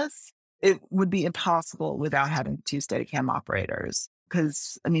seamless, it would be impossible without having two Steadicam operators.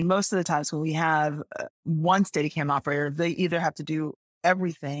 Because, most of the times when we have one Steadicam operator, they either have to do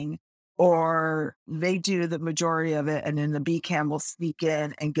everything or they do the majority of it, and then the B cam will sneak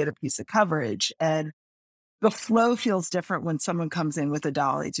in and get a piece of coverage. And the flow feels different when someone comes in with a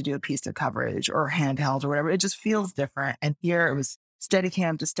dolly to do a piece of coverage or handheld or whatever. It just feels different. And here it was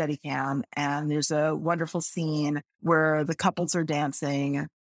Steadicam to Steadicam. And there's a wonderful scene where the couples are dancing,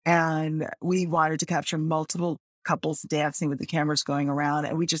 and we wanted to capture multiple couples dancing with the cameras going around.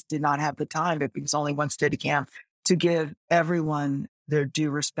 And we just did not have the time, because only one Steadicam, to give everyone their due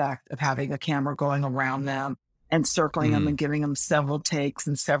respect of having a camera going around them and circling them and giving them several takes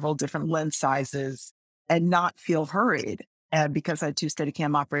and several different lens sizes and not feel hurried. And because I had two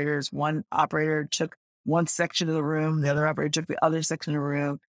Steadicam operators, one operator took one section of the room, the other operator took the other section of the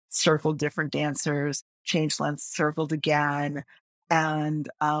room, circled different dancers, changed lens, circled again. And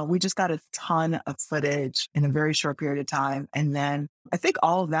we just got a ton of footage in a very short period of time. And then I think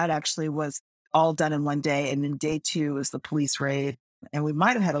all of that actually was all done in one day. And then day 2 was the police raid. And we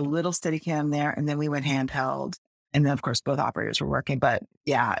might have had a little Steadicam there, and then we went handheld. And then, of course, both operators were working. But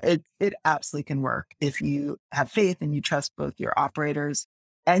yeah, it absolutely can work if you have faith and you trust both your operators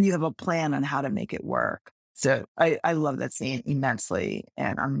and you have a plan on how to make it work. So I love that scene immensely,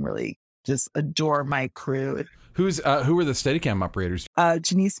 and I'm really just adore my crew. Who were the Steadicam operators?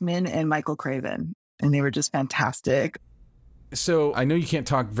 Janice Min and Michael Craven, and they were just fantastic. So I know you can't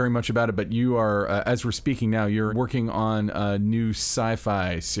talk very much about it, but you are, as we're speaking now, you're working on a new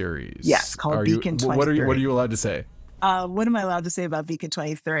sci-fi series. Yes, called Beacon 23. What are you allowed to say? What am I allowed to say about Beacon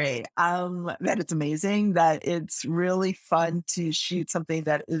 23? That it's amazing, that it's really fun to shoot something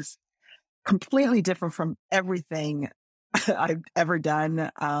that is completely different from everything I've ever done.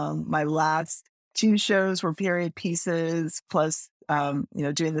 My last 2 shows were period pieces, plus,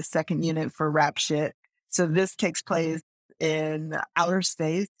 doing the second unit for Rap Shit. So this takes place in outer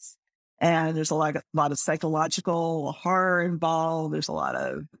space, and there's a lot of psychological horror involved. There's a lot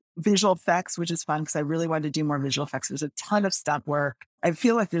of visual effects, which is fun because I really wanted to do more visual effects. There's a ton of stunt work. I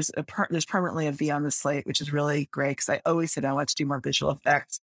feel like there's permanently a V on the slate, which is really great because I always said I want to do more visual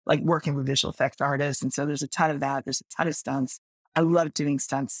effects, like working with visual effects artists. And so there's a ton of that. There's a ton of stunts. I love doing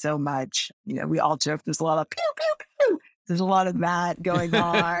stunts so much. We all joke there's a lot of pew, pew, pew. There's a lot of that going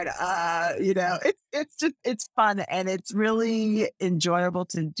on. It's fun, and it's really enjoyable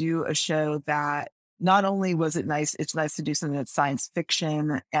to do a show that not only was it nice, it's nice to do something that's science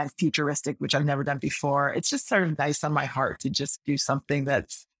fiction and futuristic, which I've never done before. It's just sort of nice on my heart to just do something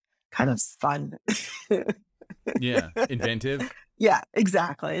that's kind of fun. Yeah. Inventive. Yeah,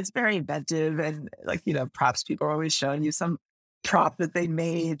 exactly. It's very inventive. And like, props people are always showing you some prop that they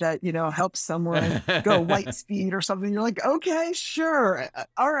made that, helps someone go white speed or something. You're like, okay, sure.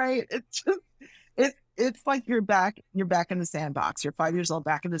 All right. It's just, it's like you're back in the sandbox. You're 5 years old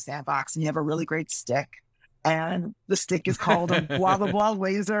back in the sandbox and you have a really great stick. And the stick is called a blah, blah, blah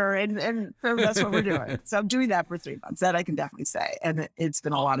laser. And so that's what we're doing. So I'm doing that for 3 months. That I can definitely say. And it's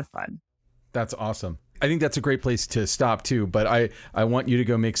been a lot of fun. That's awesome. I think that's a great place to stop too, but I want you to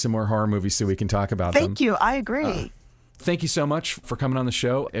go make some more horror movies so we can talk about them. Thank you. I agree. Thank you so much for coming on the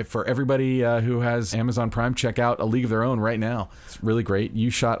show. For everybody who has Amazon Prime, check out A League of Their Own right now. It's really great. You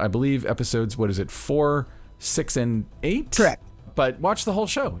shot, I believe, episodes, 4, 6, and 8? Correct. But watch the whole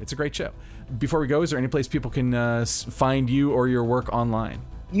show. It's a great show. Before we go, is there any place people can find you or your work online?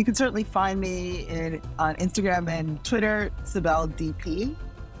 You can certainly find me on Instagram and Twitter, Cybel DP.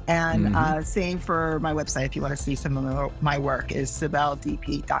 And same for my website, if you want to see some of my work, is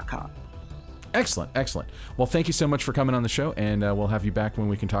cybeldp.com. Excellent. Well, thank you so much for coming on the show, and we'll have you back when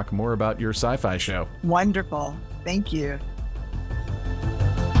we can talk more about your sci-fi show. Wonderful. Thank you.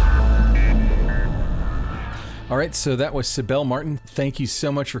 All right, so that was Cybel Martin. Thank you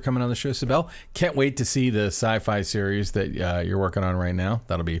so much for coming on the show, Cybel. Can't wait to see the sci-fi series that you're working on right now.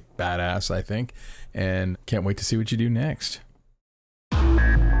 That'll be badass, I think. And can't wait to see what you do next.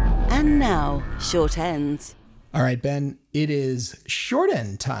 And now, short ends. All right, Ben, it is short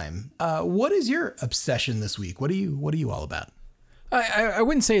end time. What is your obsession this week? What are you all about? I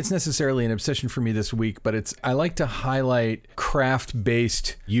wouldn't say it's necessarily an obsession for me this week, but I like to highlight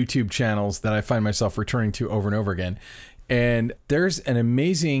craft-based YouTube channels that I find myself returning to over and over again. And there's an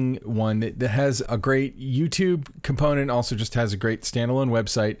amazing one that has a great YouTube component, also just has a great standalone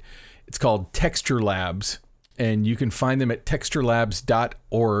website. It's called Texture Labs, and you can find them at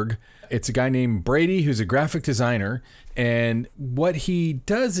texturelabs.org. It's a guy named Brady who's a graphic designer, and what he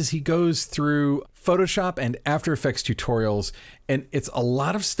does is he goes through Photoshop and After Effects tutorials, and it's a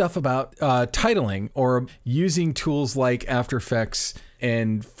lot of stuff about titling or using tools like After Effects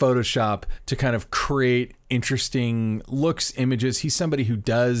and Photoshop to kind of create interesting looks, images. He's somebody who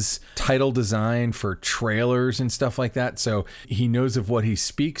does title design for trailers and stuff like that, so he knows of what he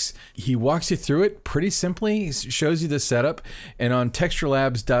speaks. He walks you through it pretty simply. He shows you the setup, and on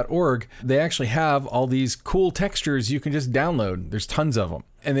texturelabs.org, they actually have all these cool textures you can just download. There's tons of them.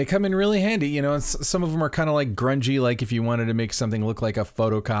 And they come in really handy, you know, and some of them are kind of like grungy, like if you wanted to make something look like a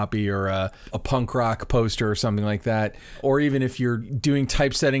photocopy or a punk rock poster or something like that. Or even if you're doing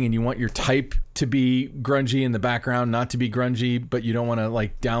typesetting and you want your type to be grungy in the background, not to be grungy, but you don't want to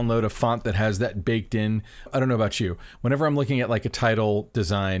like download a font that has that baked in. I don't know about you. Whenever I'm looking at like a title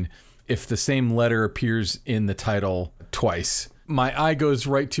design, if the same letter appears in the title twice, my eye goes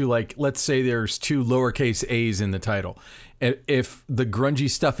right to, like, let's say there's 2 lowercase a's in the title. If the grungy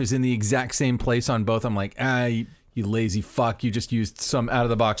stuff is in the exact same place on both, I'm like, you lazy fuck, you just used some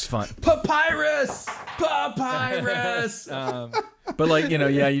out-of-the-box font. Papyrus! But like, you know,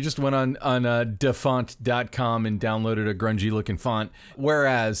 yeah, you just went on defont.com and downloaded a grungy-looking font.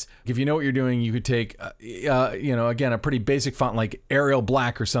 Whereas, if you know what you're doing, you could take, you know, again, a pretty basic font like Arial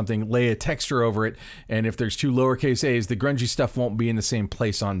Black or something, lay a texture over it, and if there's 2 lowercase a's, the grungy stuff won't be in the same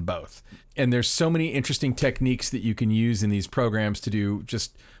place on both. And there's so many interesting techniques that you can use in these programs to do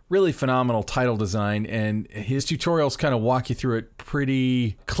just really phenomenal title design, and his tutorials kind of walk you through it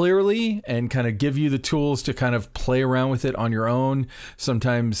pretty clearly and kind of give you the tools to kind of play around with it on your own.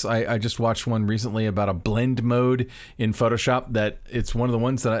 Sometimes I just watched one recently about a blend mode in Photoshop that it's one of the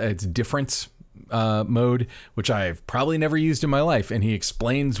ones that it's difference mode, which I've probably never used in my life, and he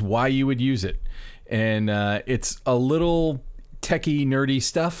explains why you would use it. And it's a little techie, nerdy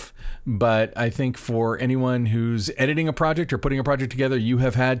stuff, but I think for anyone who's editing a project or putting a project together, you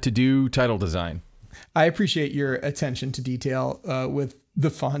have had to do title design. I appreciate your attention to detail with the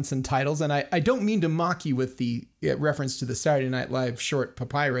fonts and titles, and I don't mean to mock you with the reference to the Saturday Night Live short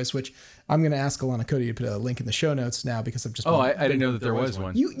Papyrus, which I'm going to ask Alana Cody to put a link in the show notes now because I've just... I didn't know that there was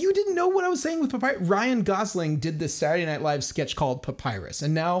one. You didn't know what I was saying with Papyrus? Ryan Gosling did this Saturday Night Live sketch called Papyrus,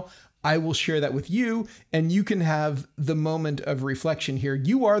 and now I will share that with you, and you can have the moment of reflection here.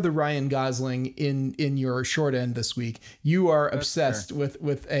 You are the Ryan Gosling in your short end this week. You are obsessed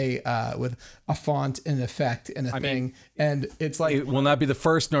with a font and an effect and thing, and it's like it will not be the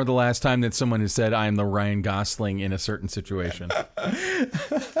first nor the last time that someone has said I am the Ryan Gosling in a certain situation.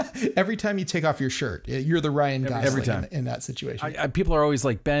 Every time you take off your shirt, you're the Ryan Gosling every time. In that situation. People are always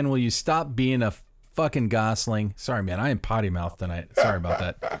like, Ben, will you stop being a fucking Gosling? Sorry, man, I am potty mouth tonight. Sorry about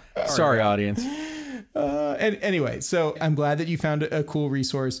that. Sorry, audience. And anyway, so I'm glad that you found a cool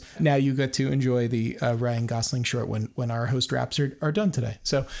resource. Now you get to enjoy the Ryan Gosling short when our host raps are done today.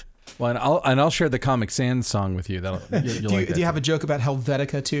 So. Well, and I'll share the Comic Sans song with you. Do you have a joke about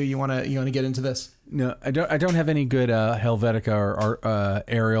Helvetica too? You want to get into this? No, I don't have any good Helvetica or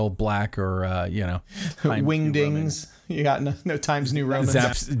Ariel Black or Wingdings. You got no Times New Roman.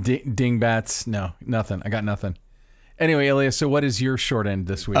 Zaps, dingbats. No, nothing. I got nothing. Anyway, Elias, so what is your short end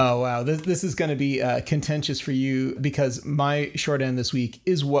this week? Oh, wow. This is going to be contentious for you because my short end this week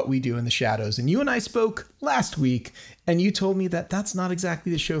is What We Do in the Shadows. And you and I spoke last week, and you told me that that's not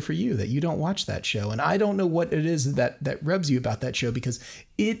exactly the show for you, that you don't watch that show. And I don't know what it is that rubs you about that show because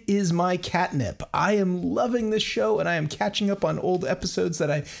it is my catnip. I am loving this show, and I am catching up on old episodes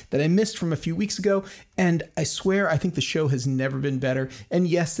that I missed from a few weeks ago. And I swear, I think the show has never been better. And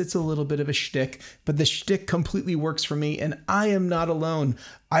yes, it's a little bit of a shtick, but the shtick completely works for me, and I am not alone.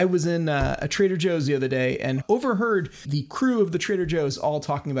 I was in a Trader Joe's the other day and overheard the crew of the Trader Joe's all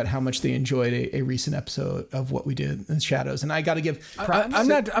talking about how much they enjoyed a recent episode of What We Did in the Shadows. And I got to give props.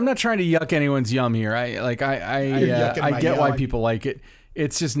 I'm not trying to yuck anyone's yum here. I get why people like it.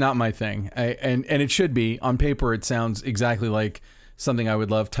 It's just not my thing. And it should be. On paper, it sounds exactly like something I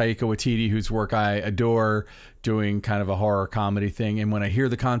would love. Taika Waititi, whose work I adore, doing kind of a horror comedy thing. And when I hear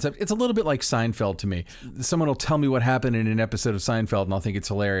the concept, it's a little bit like Seinfeld to me. Someone will tell me what happened in an episode of Seinfeld and I'll think it's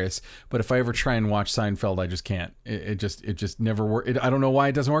hilarious. But if I ever try and watch Seinfeld, I just can't. It just never works. I don't know why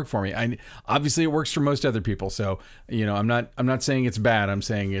it doesn't work for me. Obviously it works for most other people. So, I'm not saying it's bad. I'm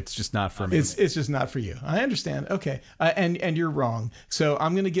saying it's just not for me. It's just not for you. I understand. Okay. And you're wrong. So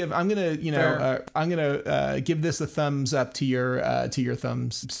I'm going to give this a thumbs up to your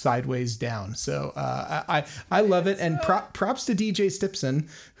thumbs sideways down. So, I love it, and props to DJ Stipson,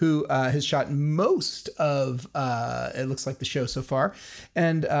 who has shot most of it looks like the show so far,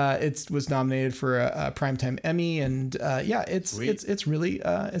 and it was nominated for a Primetime Emmy, and it's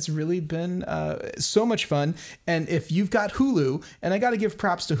really been so much fun. And if you've got Hulu, and I got to give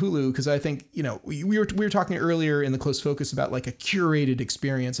props to Hulu because I think we were talking earlier in the Close Focus about like a curated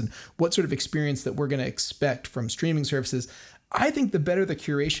experience and what sort of experience that we're going to expect from streaming services. I think the better the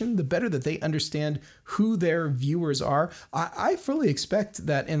curation, the better that they understand who their viewers are. I fully expect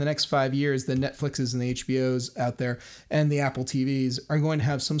that in the next 5 years, the Netflixes and the HBOs out there and the Apple TVs are going to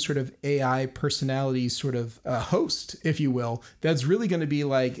have some sort of AI personality sort of host, if you will, that's really going to be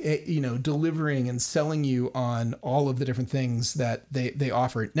like, delivering and selling you on all of the different things that they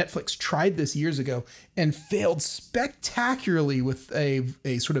offer. Netflix tried this years ago and failed spectacularly with a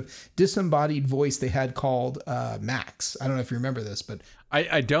sort of disembodied voice they had called Max. I don't know if you remember this, but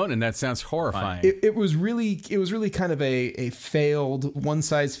I don't, and that sounds horrifying. It was really kind of a failed one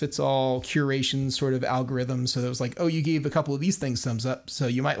size fits all curation sort of algorithm. So it was like, oh, you gave a couple of these things thumbs up, so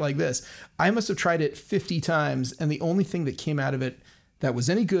you might like this. I must have tried it 50 times, and the only thing that came out of it that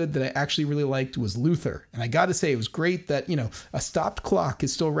was any good that I actually really liked was Luther. And I got to say, it was great that, a stopped clock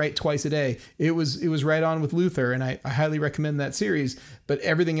is still right twice a day. It was right on with Luther, and I highly recommend that series. But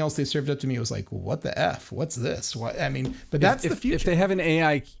everything else they served up to me was like, what the F? What's this? What? I mean, but that's the future. If they have an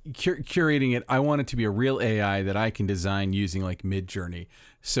AI curating it, I want it to be a real AI that I can design using like Midjourney.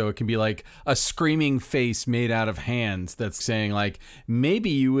 So it can be like a screaming face made out of hands that's saying like, maybe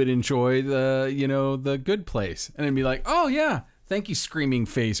you would enjoy the Good Place. And it'd be like, oh yeah. Thank you, screaming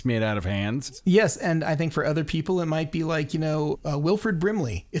face made out of hands. Yes, and I think for other people, it might be like, Wilford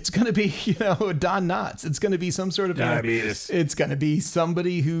Brimley. It's going to be, Don Knotts. It's going to be some sort of diabetes. It's going to be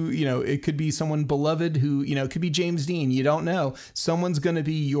somebody who, it could be someone beloved who, it could be James Dean. You don't know. Someone's going to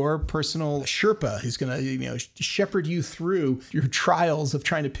be your personal Sherpa who's going to, shepherd you through your trials of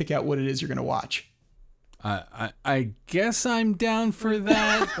trying to pick out what it is you're going to watch. I guess I'm down for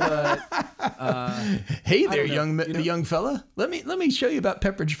that, but hey there, young fella. Let me show you about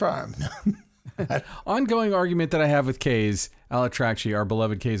Pepperidge Farm. Ongoing argument that I have with Kays Alatrachi, our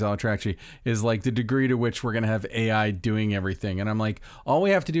beloved Kays Alatrachi, is like the degree to which we're going to have AI doing everything. And I'm like, all we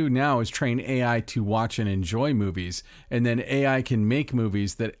have to do now is train AI to watch and enjoy movies, and then AI can make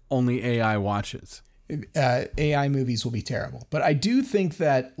movies that only AI watches. AI movies will be terrible. But I do think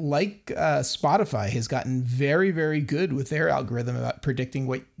that like Spotify has gotten very, very good with their algorithm about predicting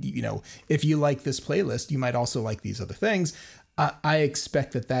what, if you like this playlist, you might also like these other things. I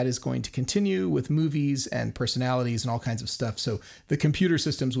expect that is going to continue with movies and personalities and all kinds of stuff. So the computer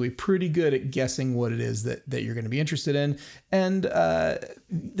systems will be pretty good at guessing what it is that you're going to be interested in. And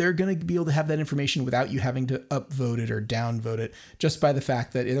they're going to be able to have that information without you having to upvote it or downvote it, just by the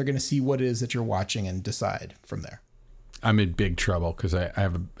fact that they're going to see what it is that you're watching and decide from there. I'm in big trouble because I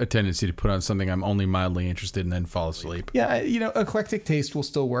have a tendency to put on something I'm only mildly interested in and then fall asleep. Yeah, eclectic taste will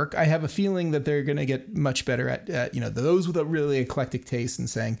still work. I have a feeling that they're going to get much better at, those with a really eclectic taste and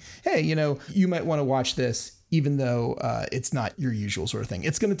saying, hey, you might want to watch this even though it's not your usual sort of thing.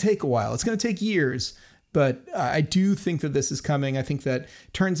 It's going to take a while. It's going to take years. But I do think that this is coming. I think that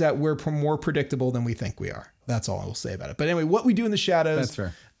turns out we're more predictable than we think we are. That's all I will say about it. But anyway, What We Do in the Shadows. That's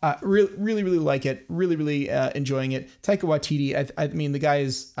fair. Really, really, really like it. Really, really enjoying it. Taika Waititi, I mean, the guy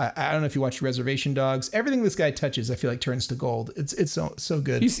is, I don't know if you watched Reservation Dogs. Everything this guy touches, I feel like turns to gold. It's so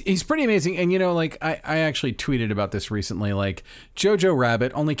good. He's pretty amazing. And, I actually tweeted about this recently. Like, Jojo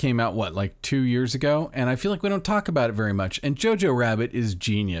Rabbit only came out, 2 years ago? And I feel like we don't talk about it very much. And Jojo Rabbit is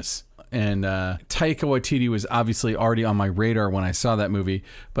genius. And Taika Waititi was obviously already on my radar when I saw that movie,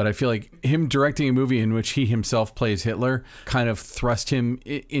 but I feel like him directing a movie in which he himself plays Hitler kind of thrust him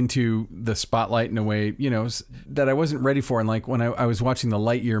into the spotlight in a way, that I wasn't ready for. And like when I was watching the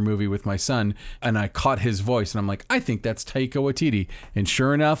Lightyear movie with my son and I caught his voice and I'm like, I think that's Taika Waititi. And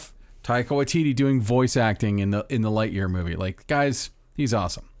sure enough, Taika Waititi doing voice acting in the Lightyear movie. Like, guys, he's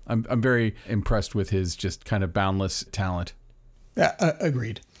awesome. I'm very impressed with his just kind of boundless talent.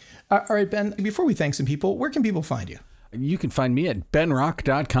 Agreed. All right, Ben, before we thank some people, where can people find you? You can find me at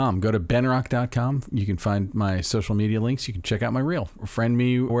benrock.com. Go to benrock.com. You can find my social media links. You can check out my reel. Friend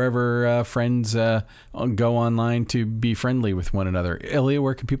me wherever friends go online to be friendly with one another. Ilya,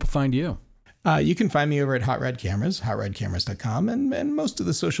 where can people find you? You can find me over at Hot Red Cameras, hotredcameras.com, and most of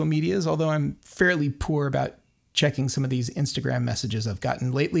the social medias, although I'm fairly poor about checking some of these Instagram messages I've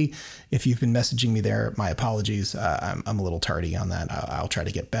gotten lately. If you've been messaging me there, my apologies. I'm a little tardy on that. I'll try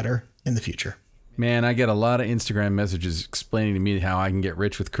to get better in the future. Man, I get a lot of Instagram messages explaining to me how I can get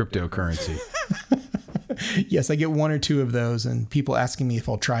rich with cryptocurrency. Yes, I get one or two of those, and people asking me if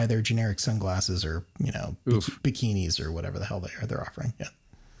I'll try their generic sunglasses or, bikinis or whatever the hell they're offering. Yeah.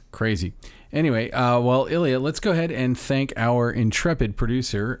 Crazy. Anyway, Ilya, let's go ahead and thank our intrepid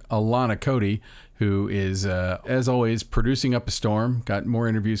producer, Alana Cody, who is, as always, producing up a storm. Got more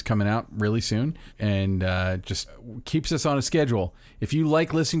interviews coming out really soon, and just keeps us on a schedule. If you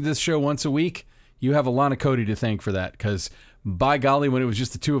like listening to this show once a week, you have Alana Cody to thank for that, because by golly, when it was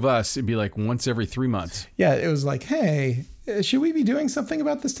just the two of us, it'd be like once every 3 months. Yeah, it was like, hey, should we be doing something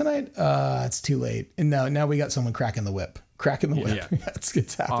about this tonight? It's too late. And now we got someone cracking the whip. Yeah.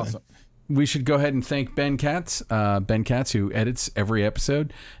 It's happening. Awesome. We should go ahead and thank Ben Katz. Ben Katz, who edits every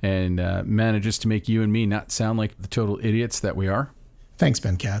episode and manages to make you and me not sound like the total idiots that we are. Thanks,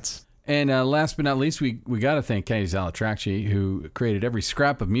 Ben Katz. And last but not least, we got to thank Kenny Zalatracci, who created every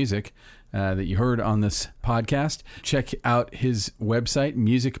scrap of music that you heard on this podcast. Check out his website,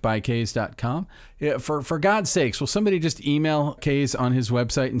 musicbykays.com. For God's sakes, will somebody just email Kays on his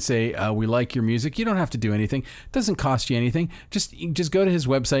website and say, we like your music? You don't have to do anything. It doesn't cost you anything. Just go to his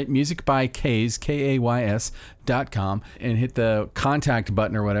website, musicbykays, KAYS.com, and hit the contact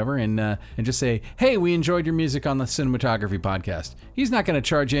button or whatever, and just say, hey, we enjoyed your music on the Cinematography podcast. He's not going to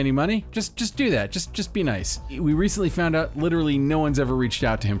charge you any money. Just do that. Just be nice. We recently found out literally no one's ever reached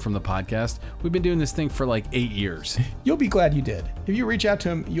out to him from the podcast. We've been doing this thing for like 8 years. You'll be glad you did. If you reach out to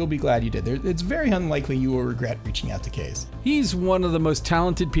him, you'll be glad you did. It's very unlikely you will regret reaching out to Kays. He's one of the most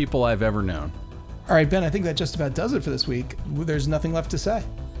talented people I've ever known. All right, Ben, I think that just about does it for this week. There's nothing left to say.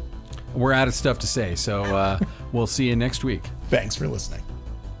 We're out of stuff to say, so we'll see you next week. Thanks for listening.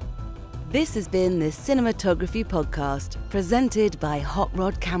 This has been the Cinematography Podcast, presented by Hot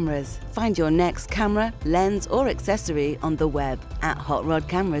Rod Cameras. Find your next camera, lens, or accessory on the web at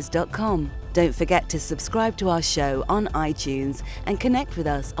hotrodcameras.com. Don't forget to subscribe to our show on iTunes and connect with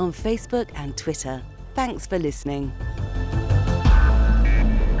us on Facebook and Twitter. Thanks for listening.